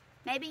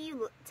maybe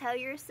you tell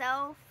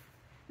yourself,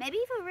 maybe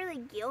you feel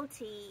really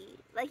guilty,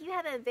 like you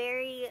have a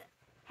very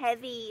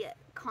heavy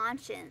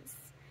conscience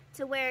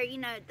to where, you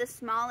know, the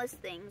smallest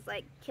things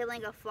like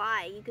killing a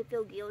fly, you could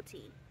feel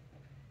guilty.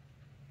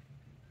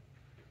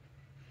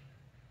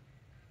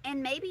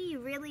 And maybe you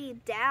really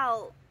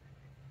doubt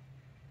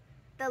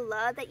the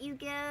love that you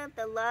give,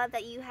 the love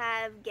that you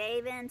have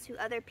given to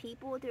other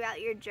people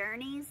throughout your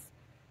journeys.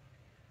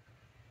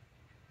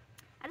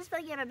 I just feel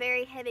like you have a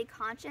very heavy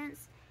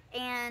conscience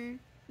and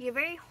you're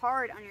very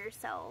hard on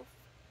yourself.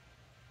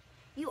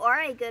 You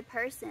are a good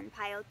person,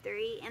 Pile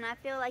 3, and I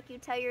feel like you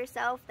tell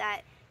yourself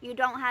that you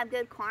don't have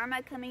good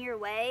karma coming your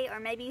way, or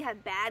maybe you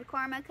have bad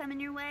karma coming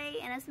your way,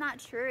 and it's not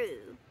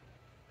true.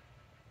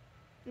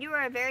 You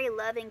are a very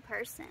loving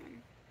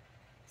person.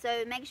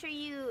 So make sure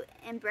you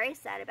embrace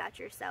that about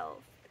yourself.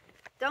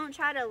 Don't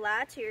try to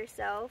lie to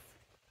yourself.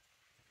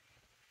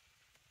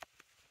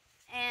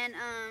 And,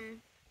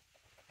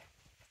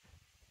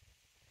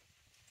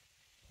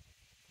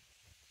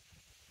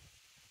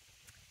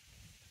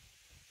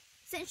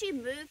 since you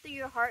move through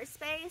your heart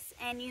space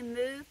and you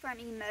move from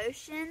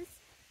emotions,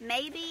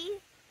 maybe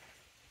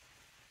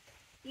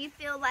you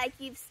feel like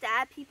you've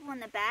stabbed people in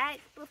the back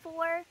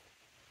before,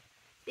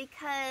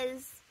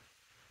 because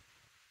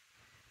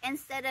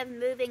instead of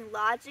moving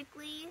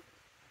logically,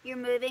 you're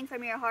moving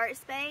from your heart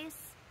space.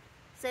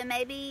 So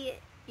maybe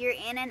you're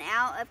in and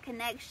out of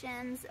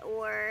connections,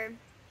 or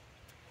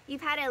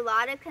you've had a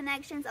lot of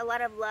connections, a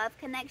lot of love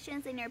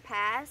connections in your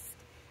past,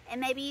 and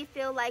maybe you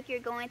feel like you're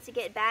going to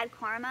get bad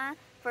karma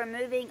for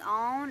moving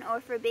on, or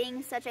for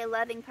being such a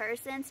loving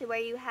person to where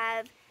you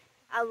have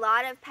a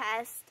lot of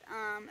past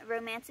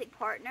romantic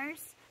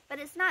partners. But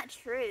it's not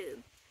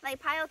true. Like,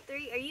 Pile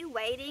 3, are you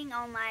waiting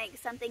on like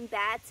something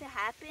bad to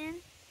happen?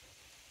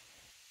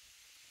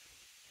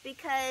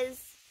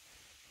 Because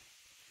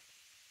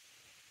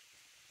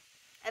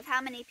of how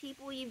many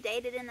people you've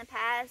dated in the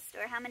past,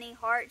 or how many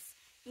hearts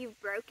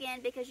you've broken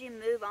because you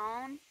move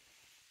on.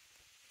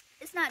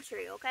 It's not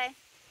true, okay?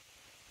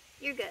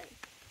 You're good.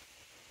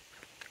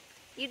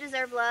 You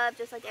deserve love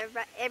just like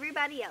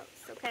everybody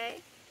else, okay?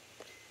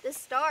 The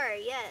Star,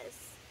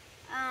 yes.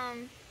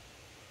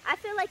 I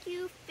feel like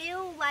you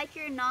feel like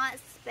you're not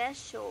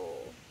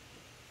special.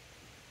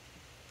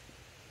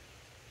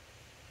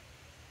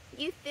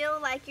 You feel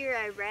like you're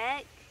a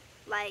wreck,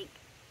 like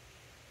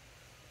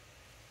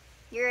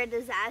you're a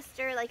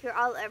disaster, like you're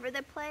all over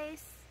the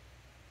place.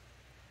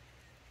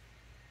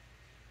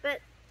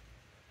 But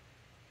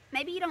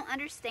maybe you don't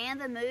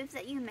understand the moves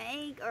that you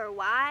make, or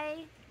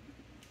why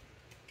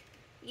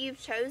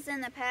you've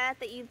chosen the path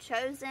that you've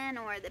chosen,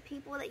 or the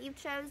people that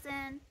you've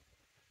chosen.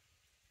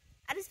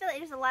 I just feel like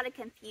there's a lot of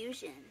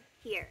confusion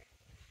here.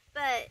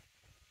 But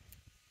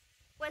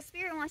what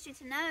Spirit wants you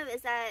to know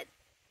is that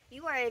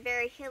you are a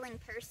very healing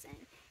person.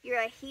 You're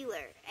a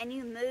healer, and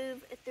you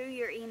move through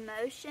your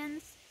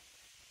emotions.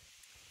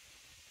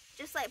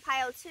 Just like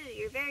Pile 2,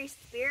 you're very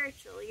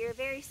spiritual. You're a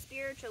very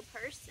spiritual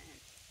person.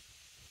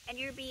 And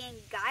you're being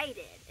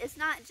guided. It's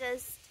not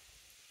just,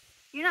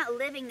 you're not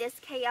living this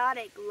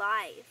chaotic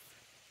life.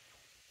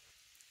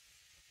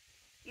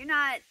 You're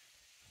not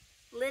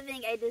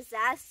living a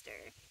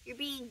disaster. You're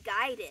being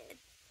guided.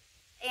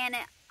 And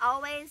it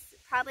always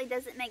probably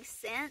doesn't make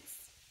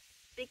sense,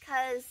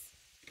 because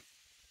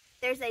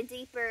there's a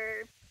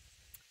deeper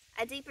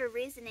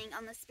reasoning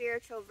on the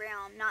spiritual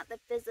realm, not the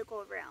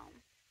physical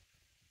realm.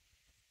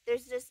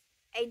 There's just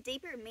a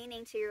deeper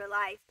meaning to your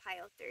life,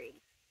 Pile 3.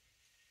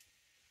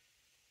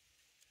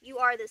 You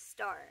are the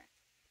Star.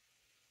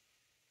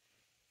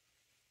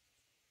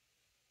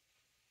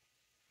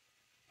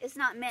 It's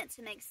not meant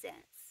to make sense.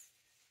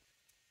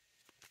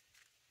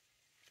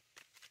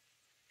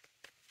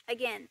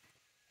 Again,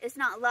 it's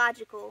not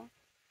logical.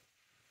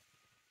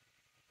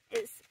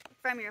 It's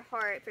from your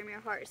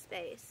heart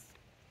space.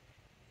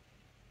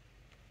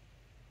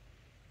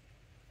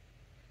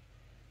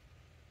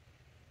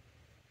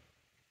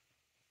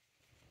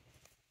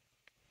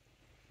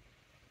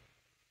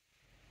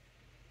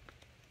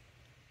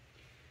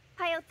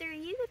 Pile 3,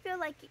 you could feel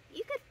like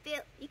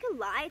you could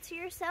lie to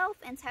yourself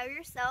and tell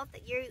yourself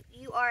that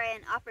you are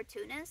an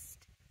opportunist.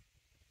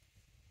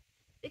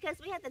 Because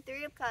we have the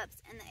Three of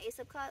Cups and the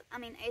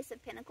Ace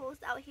of Pentacles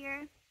out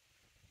here.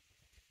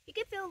 You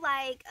could feel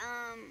like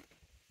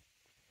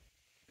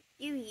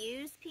you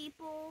use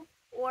people,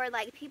 or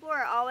like people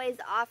are always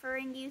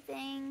offering you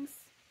things.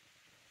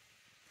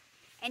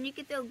 And you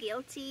could feel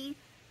guilty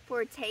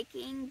for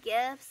taking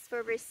gifts,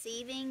 for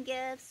receiving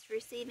gifts,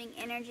 receiving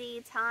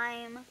energy,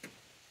 time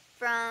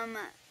from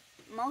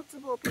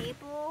multiple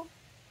people.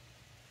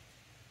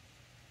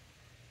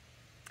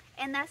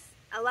 And that's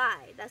a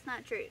lie. That's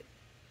not true.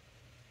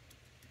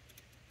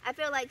 I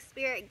feel like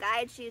Spirit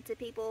guides you to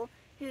people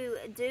who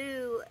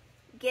do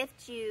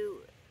gift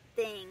you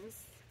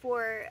things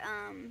for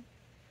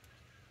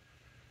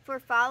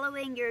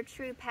following your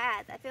true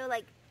path. I feel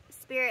like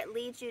Spirit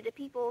leads you to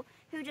people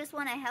who just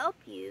want to help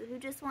you, who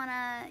just want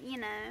to, you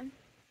know,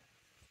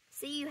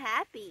 see you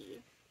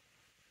happy.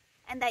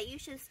 And that you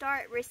should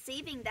start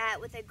receiving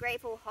that with a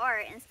grateful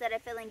heart instead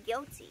of feeling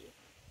guilty.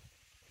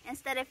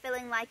 Instead of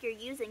feeling like you're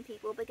using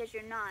people, because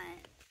you're not.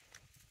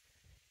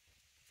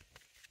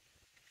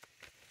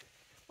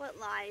 What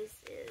lies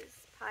is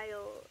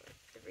pile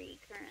 3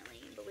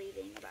 currently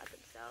believing about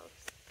themselves?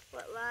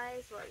 What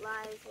lies, what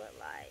lies, what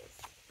lies?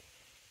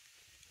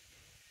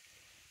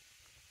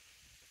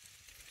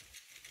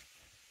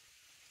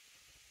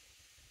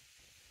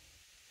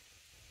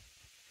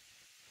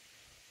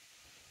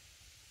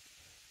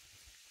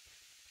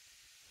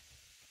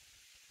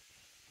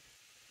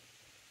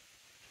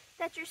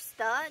 That you're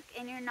stuck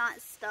and you're not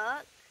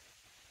stuck.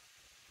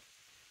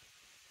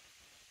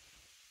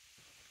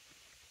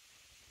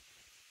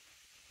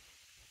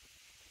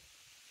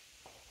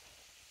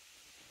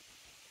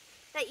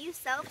 That you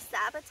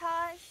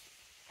self-sabotage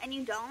and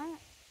you don't.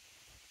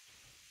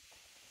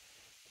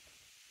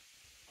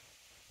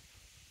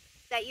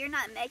 That you're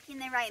not making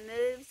the right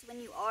moves when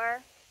you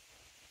are.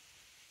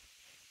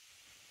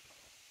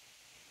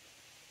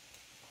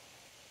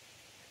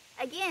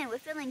 Again,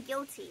 with feeling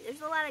guilty.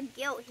 There's a lot of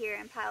guilt here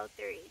in pile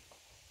 3.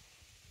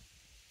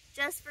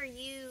 Just for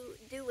you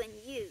doing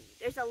you.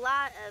 There's a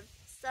lot of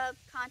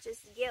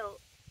subconscious guilt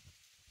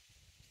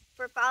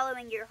for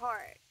following your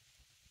heart.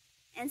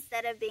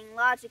 Instead of being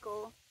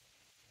logical,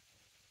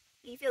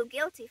 you feel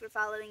guilty for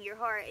following your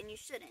heart, and you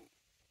shouldn't.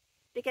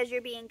 Because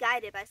you're being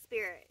guided by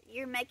spirit.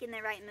 You're making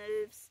the right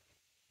moves.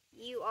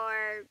 You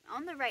are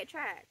on the right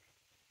track.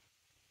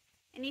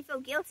 And you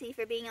feel guilty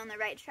for being on the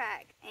right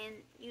track. And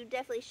you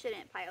definitely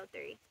shouldn't, pile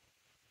 3.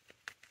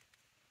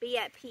 Be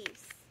at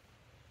peace.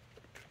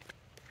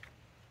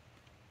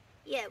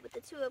 Yeah, with the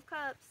 2 of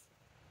Cups.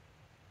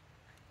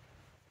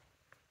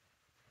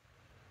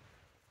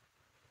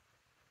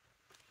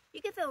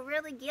 You can feel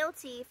really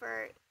guilty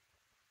for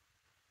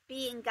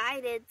being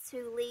guided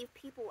to leave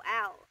people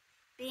out.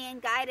 Being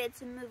guided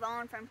to move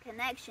on from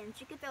connections.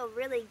 You can feel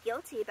really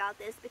guilty about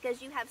this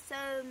because you have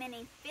so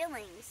many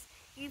feelings.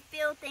 You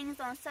feel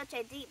things on such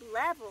a deep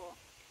level.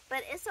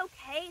 But it's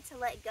okay to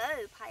let go,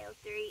 pile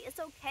 3. It's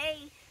okay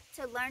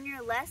to learn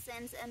your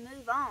lessons and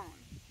move on.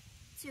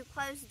 To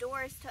close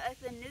doors to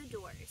open new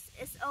doors.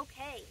 It's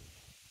okay.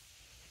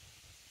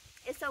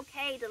 It's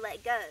okay to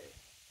let go.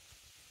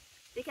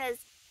 Because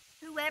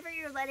whoever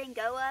you're letting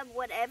go of,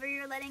 whatever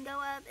you're letting go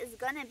of, is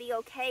going to be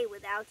okay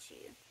without you.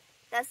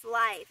 That's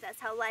life. That's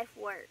how life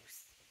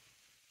works.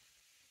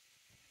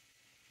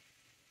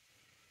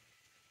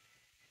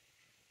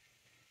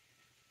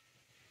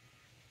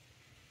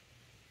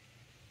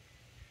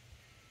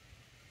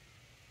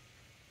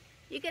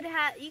 You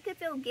could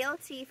feel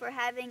guilty for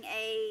having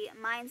a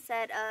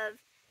mindset of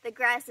the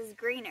grass is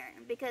greener,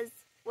 because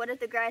what if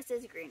the grass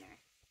is greener?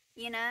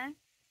 You know?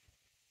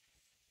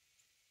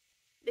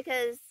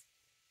 Because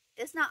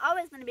it's not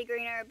always going to be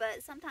greener,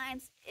 but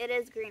sometimes it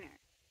is greener.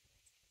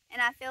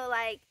 And I feel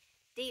like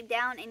deep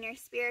down in your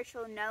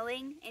spiritual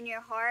knowing, in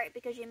your heart,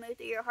 because you move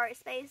through your heart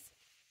space,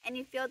 and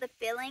you feel the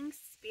feelings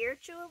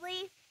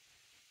spiritually,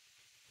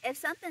 if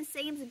something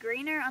seems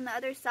greener on the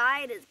other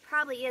side, it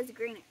probably is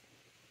greener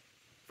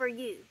for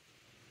you,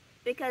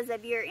 because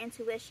of your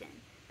intuition,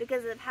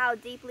 because of how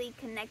deeply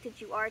connected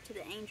you are to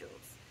the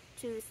angels,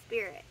 to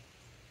spirit.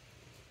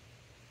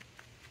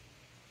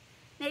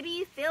 Maybe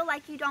you feel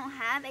like you don't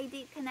have a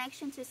deep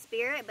connection to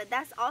spirit, but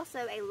that's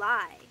also a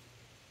lie.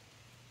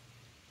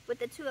 With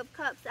the 2 of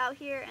Cups out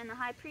here and the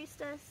High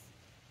Priestess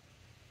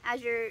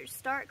as your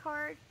start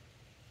card.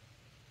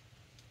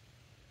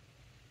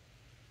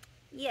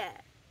 Yeah.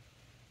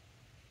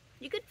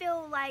 You could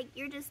feel like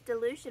you're just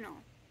delusional.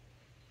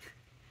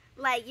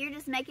 Like you're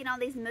just making all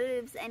these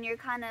moves and you're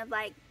kind of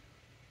like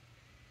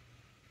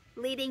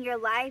leading your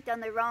life down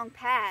the wrong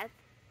path.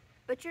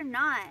 But you're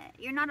not.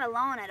 You're not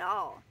alone at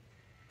all.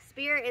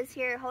 Spirit is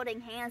here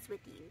holding hands with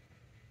you.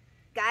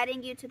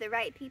 Guiding you to the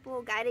right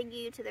people, guiding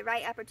you to the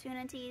right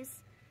opportunities,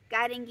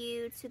 guiding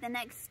you to the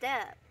next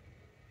step.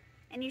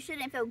 And you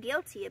shouldn't feel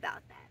guilty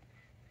about that.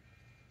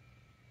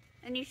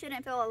 And you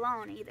shouldn't feel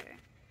alone either.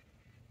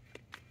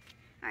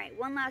 Alright,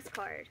 one last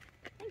card.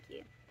 Thank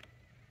you.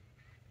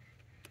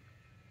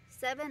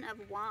 7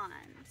 of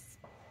Wands.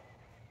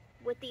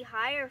 With the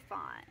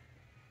Hierophant.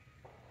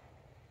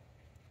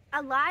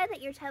 A lie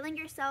that you're telling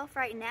yourself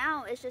right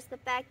now is just the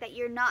fact that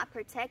you're not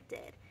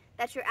protected.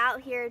 That you're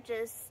out here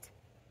just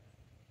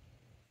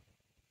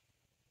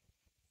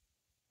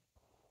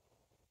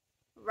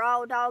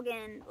raw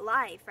dogging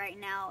life right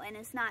now, and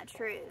it's not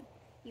true.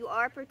 You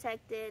are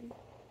protected.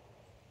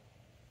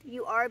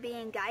 You are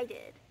being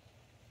guided.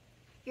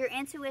 Your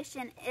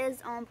intuition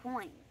is on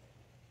point.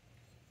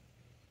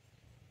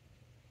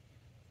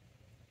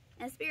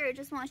 And Spirit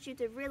just wants you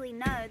to really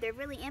know, they're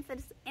really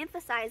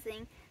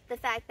emphasizing the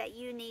fact that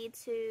you need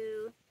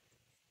to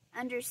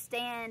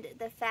understand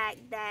the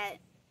fact that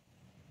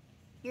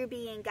you're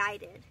being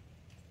guided.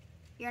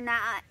 You're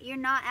not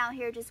out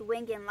here just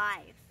winging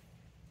life.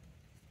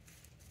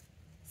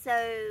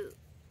 So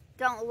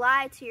don't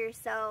lie to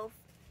yourself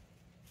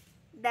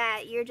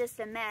that you're just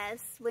a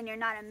mess when you're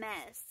not a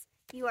mess.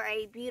 You are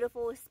a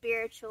beautiful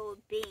spiritual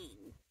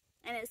being.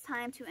 And it's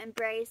time to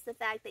embrace the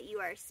fact that you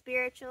are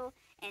spiritual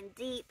and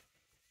deep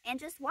and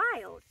just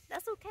wild.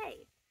 That's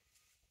okay.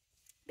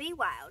 Be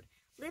wild.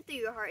 Live through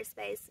your heart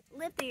space.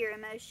 Live through your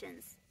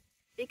emotions.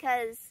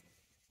 Because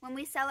when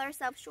we sell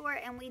ourselves short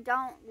and we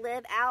don't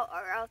live out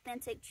our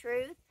authentic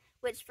truth,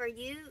 which for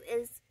you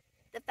is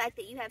the fact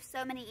that you have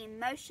so many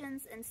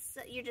emotions and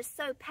you're just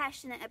so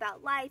passionate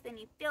about life and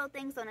you feel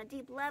things on a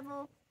deep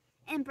level,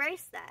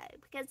 embrace that,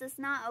 because it's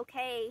not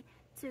okay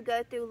to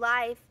go through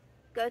life,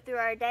 go through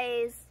our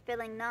days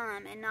feeling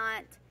numb and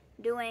not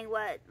doing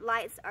what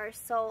lights our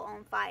soul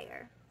on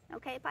fire.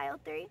 Okay, pile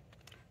 3?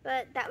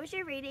 But that was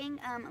your reading.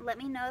 Let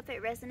me know if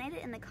it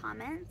resonated in the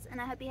comments,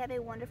 and I hope you have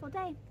a wonderful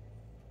day.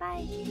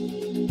 Bye.